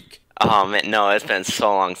every week. Oh man, no, it's been so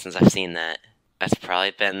long since I've seen that. That's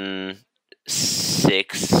probably been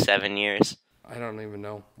 6-7 years. I don't even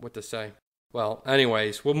know what to say. Well,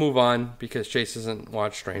 anyways, we'll move on because Chase doesn't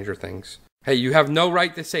watch Stranger Things. Hey, you have no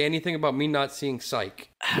right to say anything about me not seeing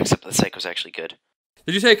Psych. Except that Psych was actually good.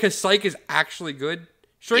 Did you say because Psych is actually good?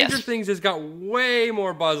 Stranger Yes. Things has got way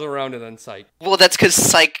more buzz around it than Psych. Well, that's because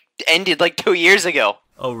Psych ended like 2 years ago.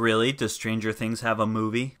 Oh, really? Does Stranger Things have a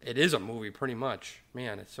movie? It is a movie, pretty much.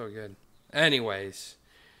 Man, it's so good. Anyways,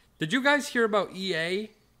 did you guys hear about EA?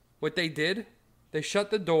 What they did? They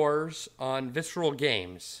shut the doors on Visceral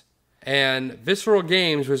Games. And Visceral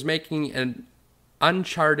Games was making an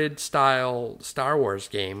Uncharted-style Star Wars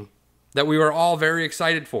game that we were all very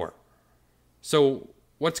excited for. So,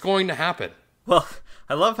 what's going to happen? Well,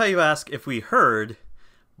 I love how you ask if we heard,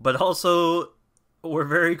 but also we're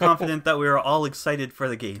very confident that we were all excited for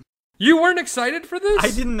the game. You weren't excited for this? I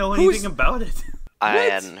didn't know anything about it. I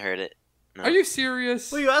hadn't heard it. No. Are you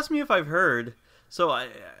serious? Well, you asked me if I've heard, so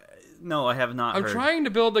no, I have not heard. I'm trying to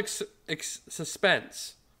build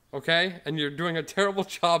suspense, okay? And you're doing a terrible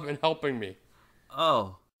job in helping me.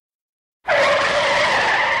 Oh.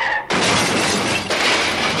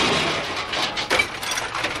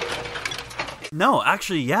 No,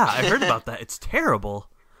 actually, yeah, I heard about that. It's terrible.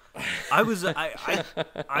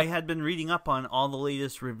 I had been reading up on all the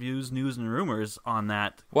latest reviews, news, and rumors on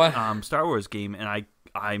that Star Wars game, and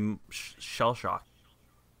I'm shell shocked.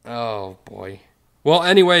 Oh boy. Well,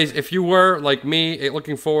 anyways, if you were like me,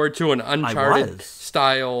 looking forward to an Uncharted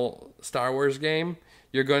style Star Wars game,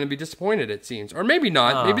 you're going to be disappointed, it seems, or maybe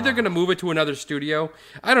not. Maybe they're going to move it to another studio.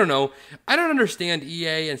 I don't know. I don't understand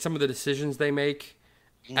EA and some of the decisions they make.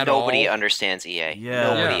 Nobody understands EA.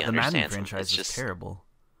 Yeah, Nobody the understands Madden franchise is terrible.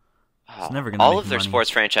 It's never gonna all make of their money. sports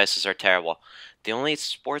franchises are terrible. The only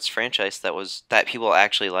sports franchise that people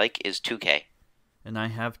actually like is 2K. And I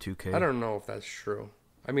have 2K. I don't know if that's true.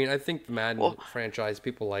 I mean, I think the Madden franchise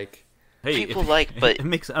people like. Hey, people like, but it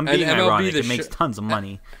makes. I'm being ironic. It makes tons of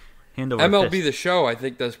money. Hand over MLB fist. The Show, I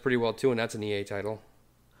think, does pretty well too, and that's an EA title.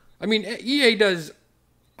 I mean, EA does.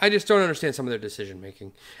 I just don't understand some of their decision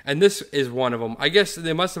making, and this is one of them. I guess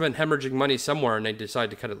they must have been hemorrhaging money somewhere, and they decided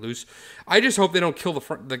to cut it loose. I just hope they don't kill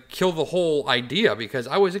the whole idea, because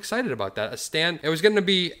I was excited about that. It was going to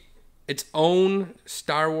be its own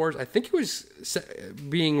Star Wars. I think it was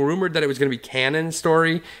being rumored that it was going to be canon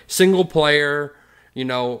story, single player,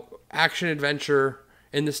 action adventure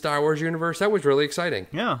in the Star Wars universe. That was really exciting.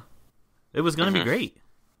 Yeah, it was going to be great.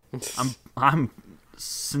 I'm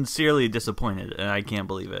sincerely disappointed, and I can't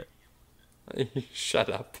believe it. Shut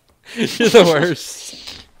up. You're the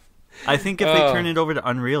worst. I think if they turn it over to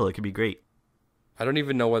Unreal, it could be great. I don't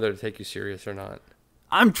even know whether to take you serious or not.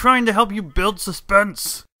 I'm trying to help you build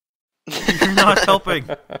suspense. You're not helping.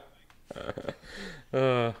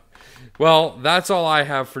 Well, that's all I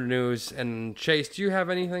have for news. And Chase, do you have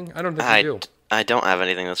anything? I don't think you do. I don't have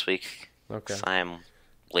anything this week. Okay. I am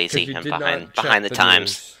lazy and not behind the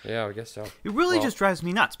times. News. Yeah, I guess so. It really just drives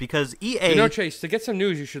me nuts because EA... Chase, to get some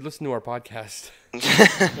news, you should listen to our podcast.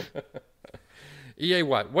 EA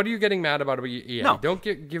what? What are you getting mad about EA? No. Don't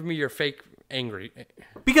give me your fake angry.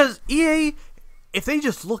 Because EA, if they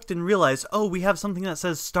just looked and realized, we have something that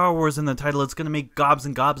says Star Wars in the title, it's going to make gobs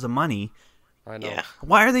and gobs of money. I know. Yeah.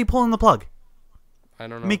 Why are they pulling the plug? I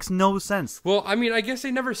don't know. It makes no sense. Well, I mean, I guess they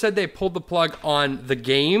never said they pulled the plug on the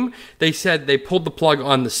game. They said they pulled the plug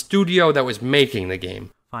on the studio that was making the game.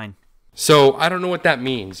 Fine. So, I don't know what that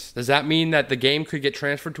means. Does that mean that the game could get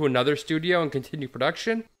transferred to another studio and continue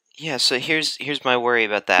production? Yeah, so here's my worry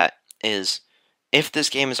about that is if this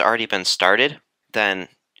game has already been started, then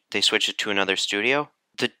they switch it to another studio.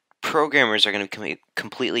 The programmers are going to be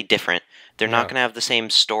completely different. They're not going to have the same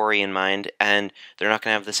story in mind, and they're not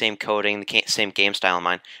going to have the same coding, the same game style in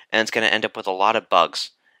mind, and it's going to end up with a lot of bugs.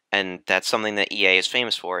 And that's something that EA is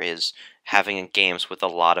famous for, is having games with a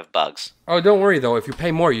lot of bugs. Oh, don't worry though. If you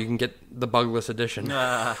pay more, you can get the bugless edition.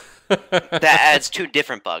 That adds 2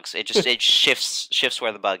 different bugs. It shifts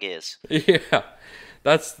where the bug is. Yeah,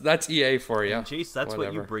 that's EA for you. And Chase, that's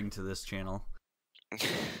Whatever. what you bring to this channel.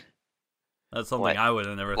 That's something What? I would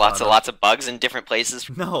have never thought of. Lots of bugs in different places.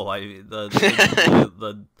 No,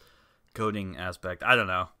 the coding aspect. I don't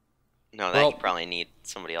know. No, that you probably need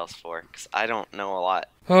somebody else for, because I don't know a lot.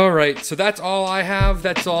 All right, so that's all I have.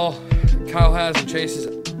 That's all Kyle has, and Chase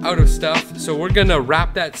is out of stuff. So we're going to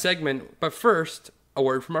wrap that segment. But first, a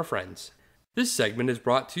word from our friends. This segment is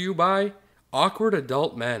brought to you by Awkward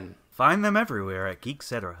Adult Men. Find them everywhere at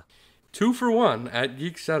Geek-Cetera. 2 for 1 at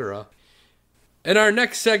Geek-Cetera. In our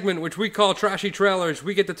next segment, which we call Trashy Trailers,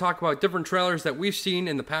 we get to talk about different trailers that we've seen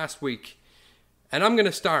in the past week. And I'm going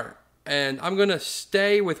to start. And I'm going to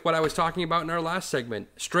stay with what I was talking about in our last segment,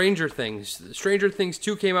 Stranger Things. Stranger Things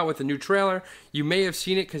 2 came out with a new trailer. You may have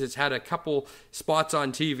seen it because it's had a couple spots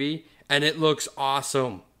on TV, and it looks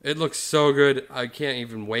awesome. It looks so good. I can't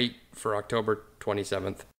even wait for October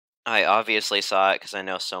 27th. I obviously saw it because I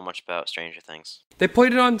know so much about Stranger Things. They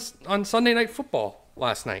played it on Sunday Night Football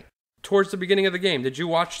last night, towards the beginning of the game. Did you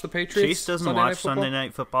watch the Patriots? Chase doesn't watch Sunday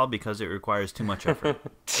Night Football because it requires too much effort.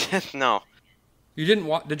 No. You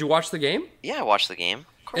didn't Did you watch the game? Yeah, I watched the game.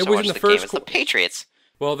 Of course It I was watched in the the game. first It's the Patriots.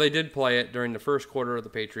 Well, they did play it during the first quarter of the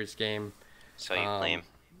Patriots game. So you claim.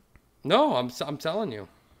 No, I'm telling you,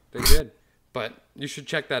 they did. But you should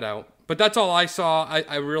check that out. But that's all I saw.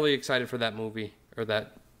 I'm really excited for that movie or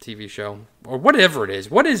that TV show or whatever it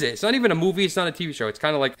is. What is it? It's not even a movie. It's not a TV show. It's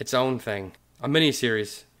kind of like its own thing, a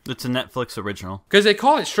miniseries. It's a Netflix original. Because they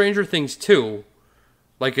call it Stranger Things 2,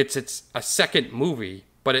 like it's a second movie,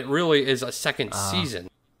 but it really is a second season.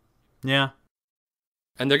 Yeah.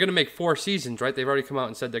 And they're gonna make 4 seasons, right? They've already come out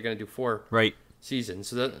and said they're gonna do 4 seasons.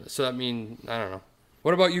 So that means I don't know.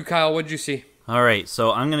 What about you, Kyle? What did you see? All right,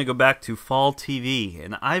 so I'm going to go back to fall TV,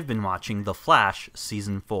 and I've been watching The Flash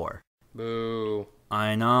Season 4. Boo.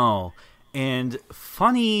 I know. And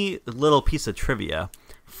funny little piece of trivia,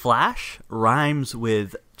 Flash rhymes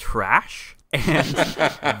with trash, and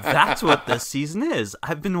that's what this season is.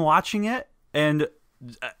 I've been watching it, and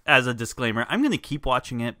as a disclaimer, I'm going to keep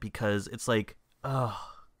watching it because it's like,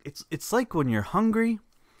 it's like when you're hungry,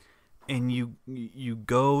 and you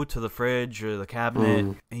go to the fridge or the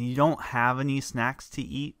cabinet and you don't have any snacks to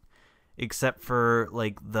eat except for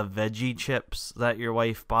like the veggie chips that your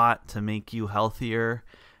wife bought to make you healthier,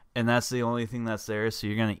 and that's the only thing that's there, so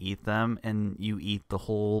you're gonna eat them and you eat the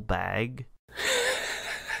whole bag.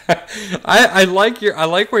 I like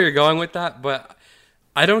where you're going with that, but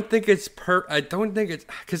I don't think it's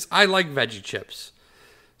because I like veggie chips.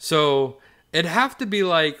 So it'd have to be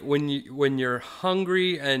like when you're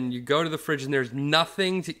hungry and you go to the fridge and there's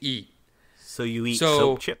nothing to eat. So you eat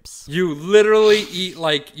soap chips? You literally eat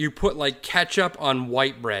you put ketchup on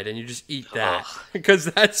white bread and you just eat that. Because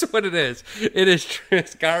that's what it is.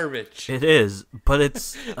 It's garbage. It is, but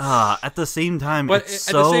it's at the same time but it's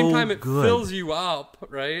at so the same time it good. Fills you up,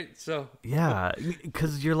 right? So yeah,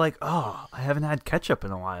 because you're like, I haven't had ketchup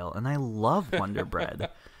in a while and I love Wonder Bread.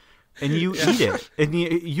 And you eat it, and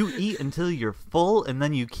you eat until you're full, and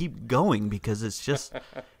then you keep going because it's just,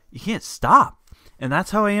 you can't stop. And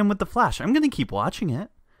that's how I am with The Flash. I'm going to keep watching it.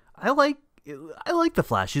 I like The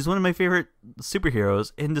Flash. He's one of my favorite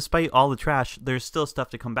superheroes, and despite all the trash, there's still stuff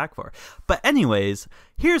to come back for. But anyways,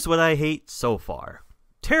 here's what I hate so far.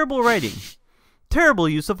 Terrible writing. Terrible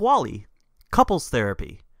use of Wally. Couples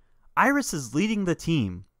therapy. Iris is leading the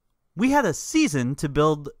team. We had a season to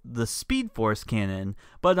build the Speed Force cannon,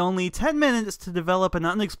 but only 10 minutes to develop an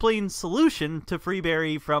unexplained solution to free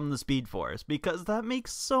Barry from the Speed Force, because that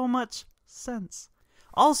makes so much sense.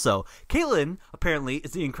 Also, Caitlin apparently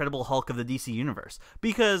is the Incredible Hulk of the DC Universe,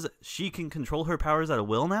 because she can control her powers at a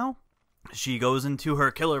will now. She goes into her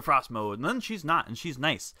Killer Frost mode, and then she's not, and she's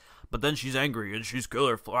nice. But then she's angry, and she's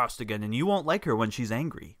Killer Frost again, and you won't like her when she's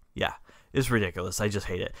angry. Yeah. It's ridiculous. I just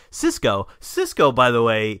hate it. Cisco, by the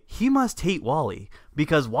way, he must hate Wally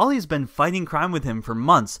because Wally's been fighting crime with him for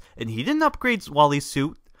months, and he didn't upgrade Wally's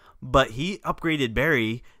suit, but he upgraded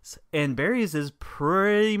Barry's, and Barry's is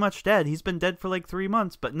pretty much dead. He's been dead for like 3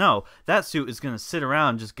 months, but no, that suit is going to sit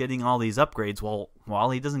around just getting all these upgrades while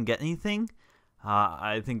Wally doesn't get anything.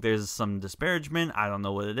 I think there's some disparagement. I don't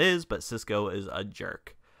know what it is, but Cisco is a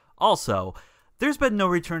jerk. Also, there's been no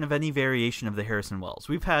return of any variation of the Harrison Wells.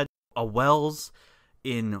 We've had a Wells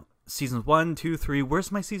in seasons 1, 2, 3. Where's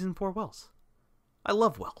my season 4 Wells? I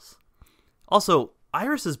love Wells. Also,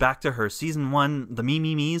 Iris is back to her season 1, the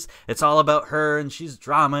me's. It's all about her, and she's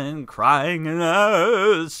drama and crying,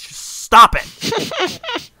 and stop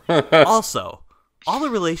it! Also, all the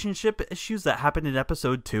relationship issues that happened in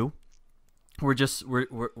episode 2 were just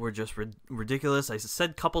ridiculous. I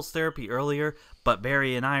said couples therapy earlier, but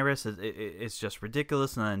Barry and Iris, it's just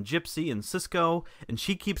ridiculous. And then Gypsy and Cisco, and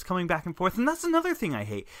she keeps coming back and forth. And that's another thing I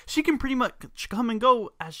hate. She can pretty much come and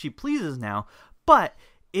go as she pleases now, but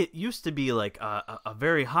it used to be like a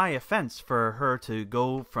very high offense for her to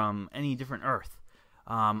go from any different Earth.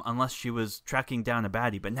 Unless she was tracking down a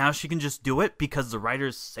baddie. But now she can just do it because the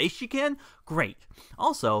writers say she can? Great.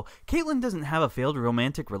 Also, Caitlin doesn't have a failed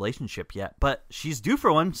romantic relationship yet, but she's due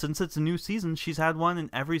for one since it's a new season. She's had one in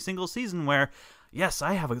every single season where, yes,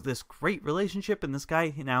 I have this great relationship, and this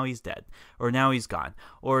guy, now he's dead. Or now he's gone.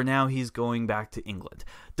 Or now he's going back to England.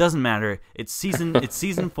 Doesn't matter. It's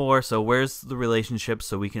season 4, so where's the relationship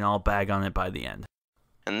so we can all bag on it by the end?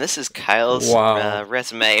 And this is Kyle's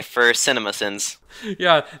resume for CinemaSins.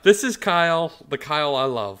 Yeah, this is Kyle, the Kyle I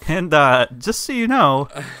love. And just so you know,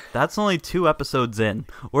 that's only 2 episodes in.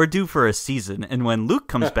 We're due for a season, and when Luke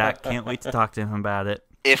comes back, can't wait to talk to him about it.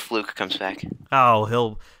 If Luke comes back.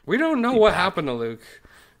 Oh, We don't know what happened to Luke.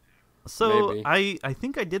 So, Maybe. I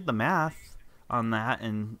think I did the math on that,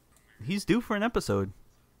 and he's due for an episode.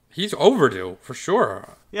 He's overdue, for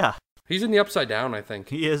sure. Yeah. He's in the Upside Down, I think.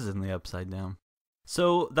 He is in the Upside Down.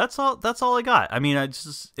 So that's all I got. I mean, and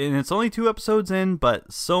it's only 2 episodes in,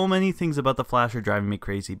 but so many things about The Flash are driving me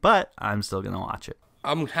crazy, but I'm still going to watch it.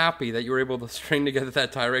 I'm happy that you were able to string together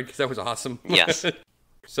that tirade because that was awesome. Yes.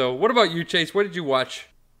 So what about you, Chase? What did you watch?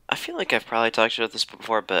 I feel like I've probably talked about this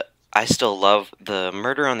before, but I still love the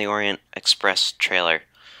Murder on the Orient Express trailer.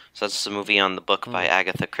 So that's a movie on the book by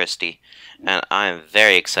Agatha Christie, and I'm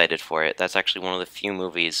very excited for it. That's actually one of the few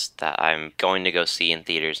movies that I'm going to go see in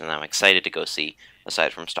theaters, and I'm excited to go see,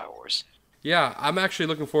 aside from Star Wars. Yeah, I'm actually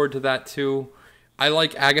looking forward to that too. I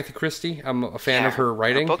like Agatha Christie. I'm a fan of her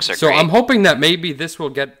writing. Her books are so great. I'm hoping that maybe this will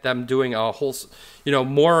get them doing a whole,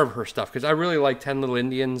 more of her stuff, because I really like 10 Little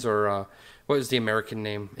Indians, or what was the American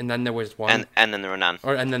name? And then there was one. And then there were none.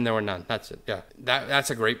 And then there were none. That's it. Yeah, that's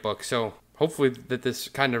a great book. So hopefully that this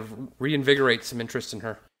kind of reinvigorates some interest in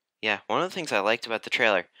her. Yeah, one of the things I liked about the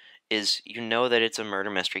trailer is you know that it's a murder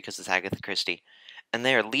mystery because it's Agatha Christie. And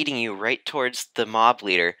they are leading you right towards the mob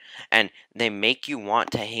leader, and they make you want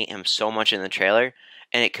to hate him so much in the trailer,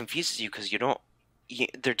 and it confuses you because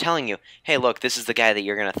they're telling you, hey, look, this is the guy that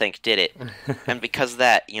you're going to think did it. And because of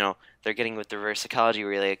that, they're getting with the reverse psychology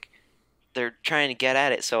where they're trying to get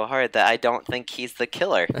at it so hard that I don't think he's the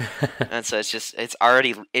killer. And so it's just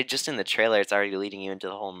in the trailer, it's already leading you into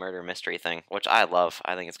the whole murder mystery thing, which I love.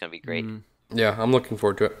 I think it's going to be great. Yeah, I'm looking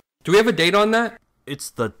forward to it. Do we have a date on that? It's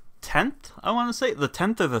the 10th, I want to say. The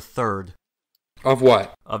 10th or the 3rd. Of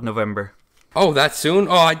what? Of November. Oh, that soon?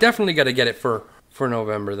 Oh, I definitely got to get it for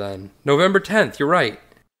November then. November 10th, you're right.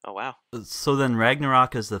 Oh, wow. So then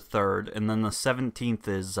Ragnarok is the 3rd, and then the 17th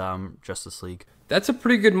is Justice League. That's a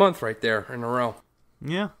pretty good month right there in a row.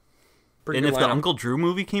 Yeah. Pretty and good if the lineup. Uncle Drew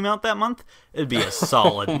movie came out that month, it'd be a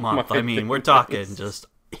solid month. I mean, we're talking just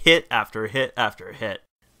hit after hit after hit.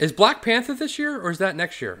 Is Black Panther this year, or is that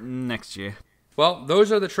next year? Next year. Well,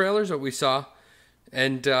 those are the trailers that we saw.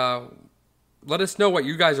 And let us know what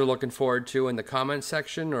you guys are looking forward to in the comments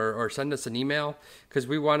section, or send us an email, because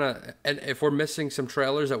we want to, and if we're missing some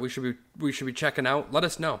trailers that we should be checking out, let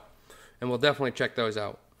us know, and we'll definitely check those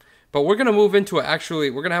out. But we're going to move into we're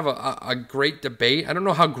going to have a great debate. I don't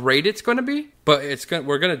know how great it's going to be, but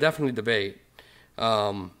we're going to definitely debate.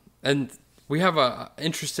 And we have a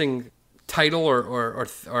interesting title or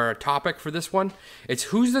a topic for this one. It's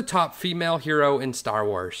who's the top female hero in Star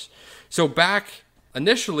Wars. So back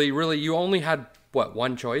initially, really, you only had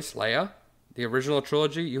one choice, Leia. The original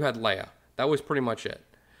trilogy, you had Leia. That was pretty much it.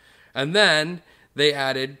 And then they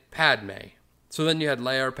added Padme. So then you had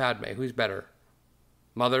Leia or Padme. Who's better,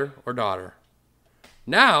 mother or daughter?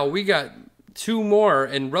 Now we got 2 more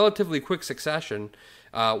in relatively quick succession.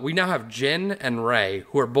 We now have Jyn and Rey,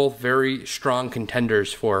 who are both very strong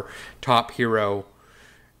contenders for top hero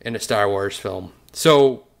in a Star Wars film.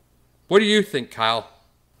 So, what do you think, Kyle?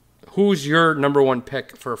 Who's your number 1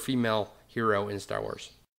 pick for a female hero in Star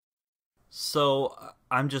Wars? So,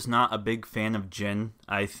 I'm just not a big fan of Jyn.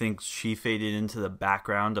 I think she faded into the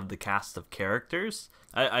background of the cast of characters.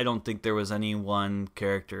 I don't think there was any one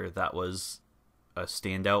character that was a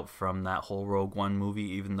standout from that whole Rogue One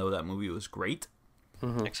movie, even though that movie was great.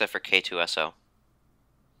 Mm-hmm. Except for K2SO.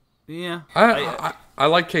 Yeah. I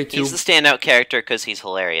like K2. He's the standout character because he's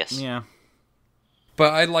hilarious. Yeah.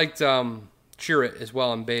 But I liked Chirrut as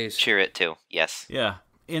well in Baze. Chirrut too, yes. Yeah.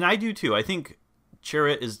 And I do too. I think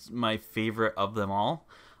Chirrut is my favorite of them all.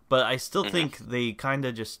 But I still think they kind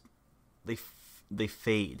of just... They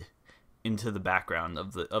fade. into the background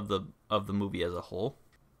of the movie as a whole.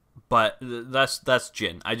 But that's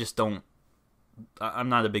Jin. I just don't. I'm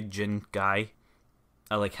not a big Jin guy.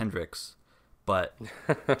 I like Hendrix, but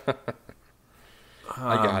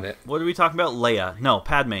I got it. What are we talking about? Leia? No,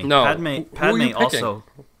 Padme. No, Padme. who are you also.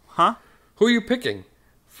 Huh? Who are you picking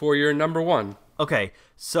for your number one? Okay,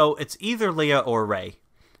 so it's either Leia or Rey.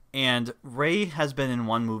 And Rey has been in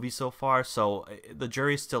one movie so far, so the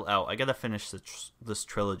jury's still out. I gotta finish this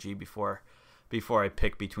trilogy before I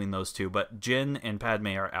pick between those two. But Jin and Padme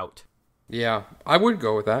are out. Yeah, I would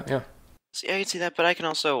go with that. Yeah. See, I can see that, but I can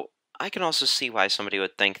also see why somebody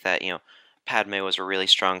would think that, Padme was a really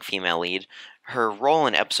strong female lead. Her role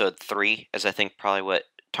in episode 3 is, I think, probably what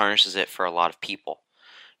tarnishes it for a lot of people.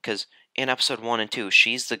 Because in episode 1 and 2,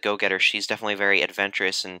 she's the go-getter. She's definitely very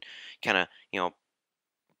adventurous and kind of,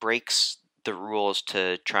 breaks the rules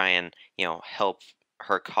to try and, help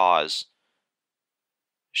her cause.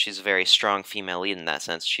 She's a very strong female lead in that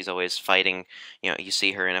sense. She's always fighting. You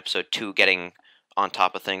see her in episode 2 getting on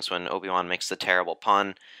top of things when Obi-Wan makes the terrible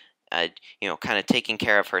pun. Kind of taking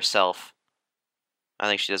care of herself. I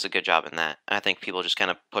think she does a good job in that. I think people just kind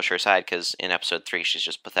of push her aside because in episode 3 she's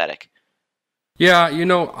just pathetic. Yeah,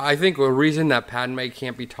 I think a reason that Padme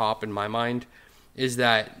can't be top in my mind is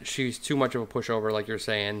that she's too much of a pushover, like you're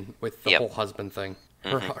saying, with the whole husband thing.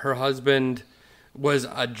 Her husband was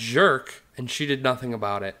a jerk, and she did nothing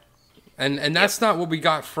about it. And that's not what we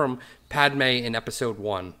got from Padme in episode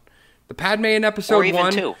 1. The Padme in episode 1... Or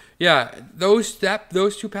even 2. Yeah, those two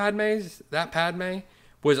Padmes, that Padme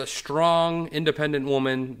was a strong, independent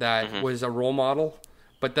woman that was a role model.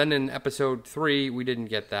 But then in episode 3, we didn't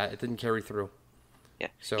get that. It didn't carry through. Yeah,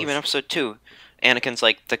 so even episode 2, Anakin's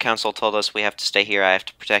like, the council told us we have to stay here, I have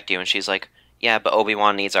to protect you. And she's like, yeah, but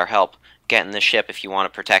Obi-Wan needs our help. Get in the ship if you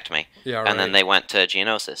want to protect me. Yeah, right. And then they went to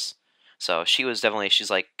Geonosis. So she's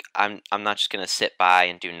like, I'm not just going to sit by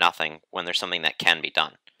and do nothing when there's something that can be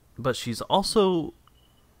done. But she's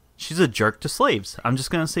a jerk to slaves. I'm just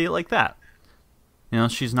going to say it like that.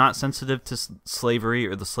 She's not sensitive to slavery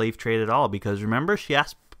or the slave trade at all, because remember, she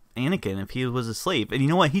asked Anakin if he was a slave. And you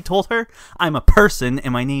know what he told her? I'm a person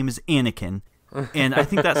and my name is Anakin. And I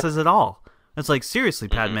think that says it all. It's like, seriously,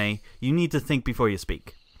 Padme, you need to think before you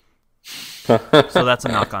speak. So that's a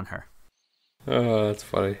knock on her. Oh, that's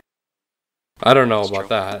funny. I don't know about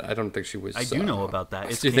that. I don't think she was... I do know about that.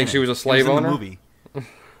 Do you think she was a slave owner? In the movie.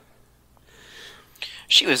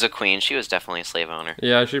 She was a queen. She was definitely a slave owner.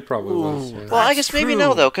 Yeah, she probably was. Yeah. Well, I guess maybe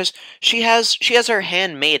no, though, because she has her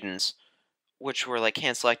handmaidens, which were like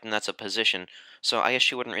hand-selected, and that's a position. So I guess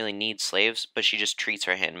she wouldn't really need slaves, but she just treats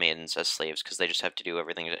her handmaidens as slaves because they just have to do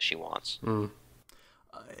everything that she wants.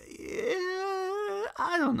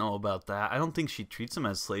 I don't know about that. I don't think she treats them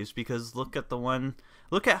as slaves, because look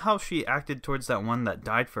at how she acted towards that one that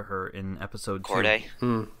died for her in episode 2. Corday.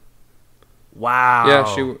 Wow.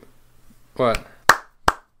 Yeah, what?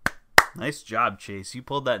 Nice job, Chase. You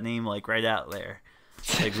pulled that name like right out there.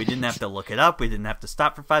 Like, we didn't have to look it up. We didn't have to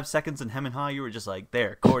stop for 5 seconds and hem and haw. You were just like,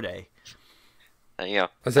 there, Corday.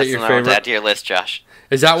 Is that your favorite? Add to your list, Josh.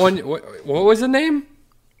 Is that one? What was the name?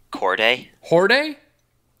 Corday. Horde?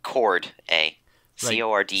 Cord A.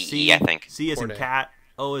 C-O-R-D-E, I think. C as in cat,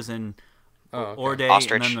 O as in Orde,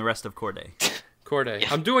 Ostrich. and then the rest of Corday. Corday.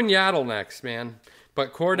 Yeah. I'm doing Yaddle next, man.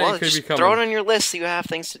 But Corday could be coming. Throw it on your list so you have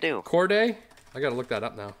things to do. Corday? I gotta look that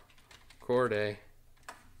up now. Corday.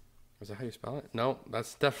 Is that how you spell it? No,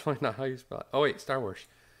 that's definitely not how you spell it. Oh, wait, Star Wars.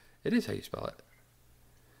 It is how you spell it.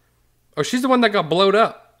 Oh, she's the one that got blowed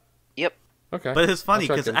up. Yep. Okay. But it's funny,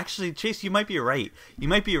 because actually, Chase, you might be right. You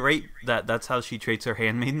might be right that that's how she treats her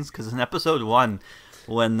handmaidens, because in episode 1,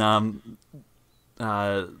 when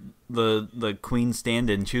the queen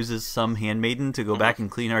stand-in chooses some handmaiden to go back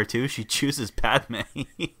and clean R2, she chooses Padme.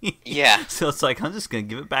 Yeah. So it's like, I'm just going to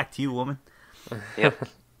give it back to you, woman. Yep.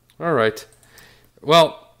 All right.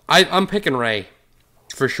 Well, I'm picking Rey,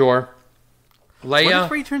 for sure. Leia... What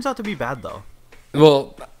if Rey turns out to be bad, though?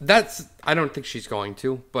 Well, I don't think she's going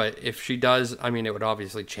to, but if she does, I mean, it would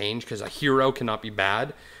obviously change, because a hero cannot be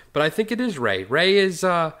bad. But I think it is Rey. Rey is,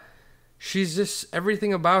 she's just,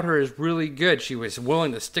 everything about her is really good. She was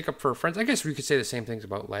willing to stick up for her friends. I guess we could say the same things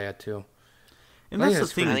about Leia, too. And that's the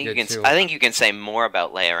thing. I think you can say more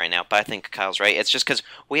about Leia right now, but I think Kyle's right. It's just because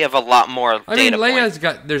we have a lot more data points.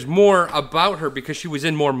 There's more about her because she was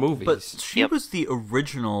in more movies. But she was the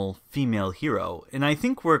original female hero, and I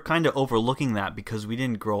think we're kind of overlooking that because we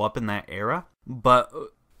didn't grow up in that era. But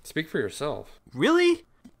speak for yourself. Really?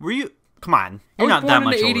 Were you? Come on, you're not that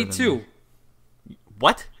much older than me. I was born in 82.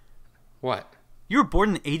 What? What? You were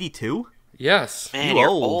born in 82? Yes. Man, you're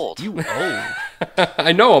old. You old.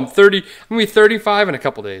 I know. I'm 30. I'm going to be 35 in a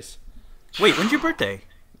couple days. Wait, when's your birthday?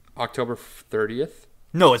 October 30th.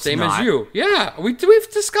 No, it's same not. as you. Yeah, we've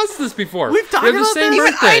discussed this before. We've talked we have the about same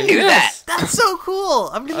this? birthday. I knew yes. That's so cool.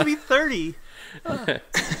 I'm going to be 30.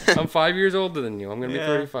 I'm 5 years older than you. I'm going to be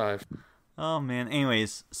 35. Oh, man.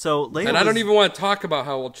 Anyways, so Leia And I don't even want to talk about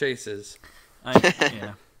how old Chase is.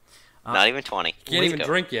 Yeah. Not even 20. Can't even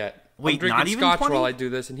drink yet. Wait, I'm drinking not even scotch 20? while I do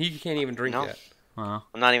this, and he can't even drink No. yet.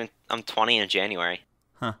 I'm 20 in January.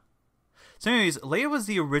 So anyways, Leia was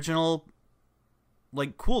the original,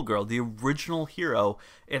 like, cool girl, the original hero.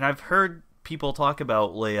 And I've heard people talk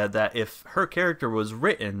about Leia that if her character was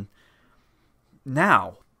written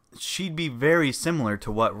now, she'd be very similar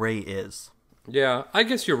to what Rey is. Yeah, I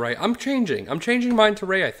guess you're right. I'm changing mine to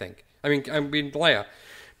Rey, I think. I mean Leia.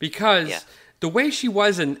 Because the way she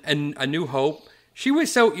was in A New Hope, she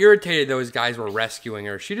was so irritated those guys were rescuing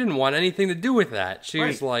her. She didn't want anything to do with that. She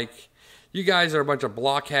was like, you guys are a bunch of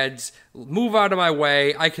blockheads. Move out of my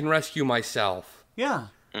way. I can rescue myself. Yeah.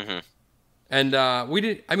 Mm-hmm. And we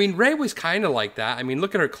didn't. I mean, Rey was kind of like that. I mean,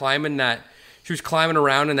 look at her climbing that. She was climbing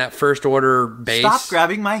around in that First Order base. Stop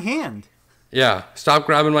grabbing my hand. Yeah, stop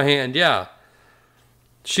grabbing my hand. Yeah,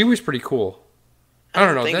 she was pretty cool. I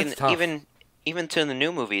don't know. That's tough. Even to the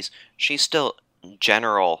new movies, she's still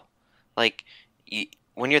general. Like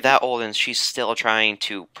when you're that old and she's still trying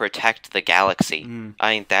to protect the galaxy.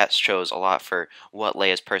 I think that shows a lot for what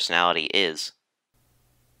Leia's personality is.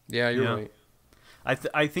 Yeah, you're right. I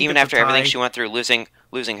think even after everything she went through, losing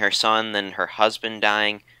her son, then her husband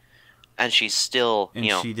dying, and she's still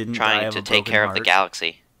trying to take care of the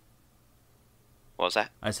galaxy. What was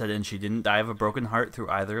that? I said, and she didn't die of a broken heart through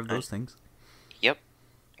either of those things. Yep,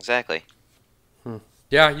 exactly.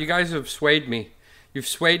 Yeah, you guys have swayed me. You've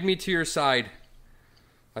swayed me to your side.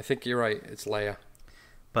 I think you're right. It's Leia.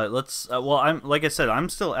 But let's. Like I said, I'm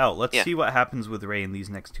still out. Let's see what happens with Rey in these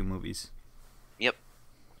next two movies. Yep.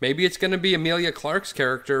 Maybe it's going to be Emilia Clarke's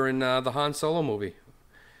character in the Han Solo movie.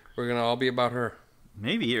 We're going to all be about her.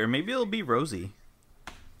 Maybe, or maybe it'll be Rosie.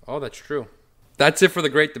 Oh, that's true. That's it for the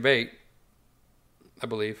great debate, I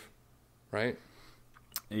believe. Right?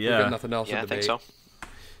 Yeah. We've got nothing else to debate. I think so.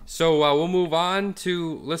 So we'll move on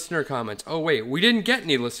to listener comments. Oh, wait. We didn't get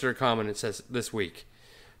any listener comments this week.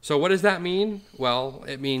 So what does that mean? Well,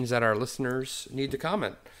 it means that our listeners need to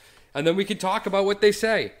comment. And then we can talk about what they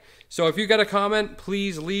say. So if you got a comment,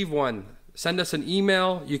 please leave one. Send us an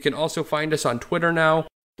email. You can also find us on Twitter now.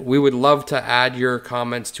 We would love to add your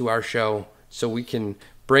comments to our show so we can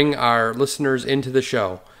bring our listeners into the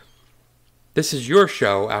show. This is your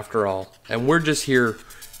show, after all, and we're just here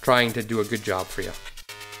trying to do a good job for you.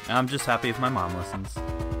 I'm just happy if my mom listens.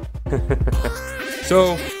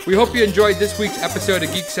 So, we hope you enjoyed this week's episode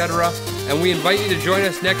of Geek-Cetera, and we invite you to join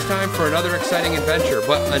us next time for another exciting adventure.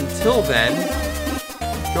 But until then,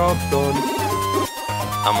 job done.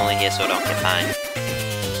 I'm only here so I don't get fined.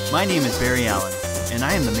 My name is Barry Allen, and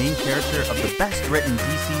I am the main character of the best written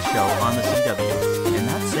DC show on the CW, and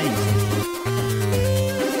that's saying something.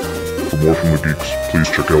 For more from the geeks, please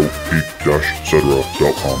check out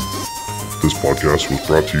geek-cetera.com. This podcast was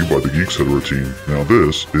brought to you by the Geek-Cetera team. Now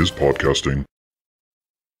this is podcasting.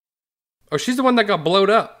 Oh, she's the one that got blowed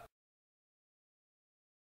up.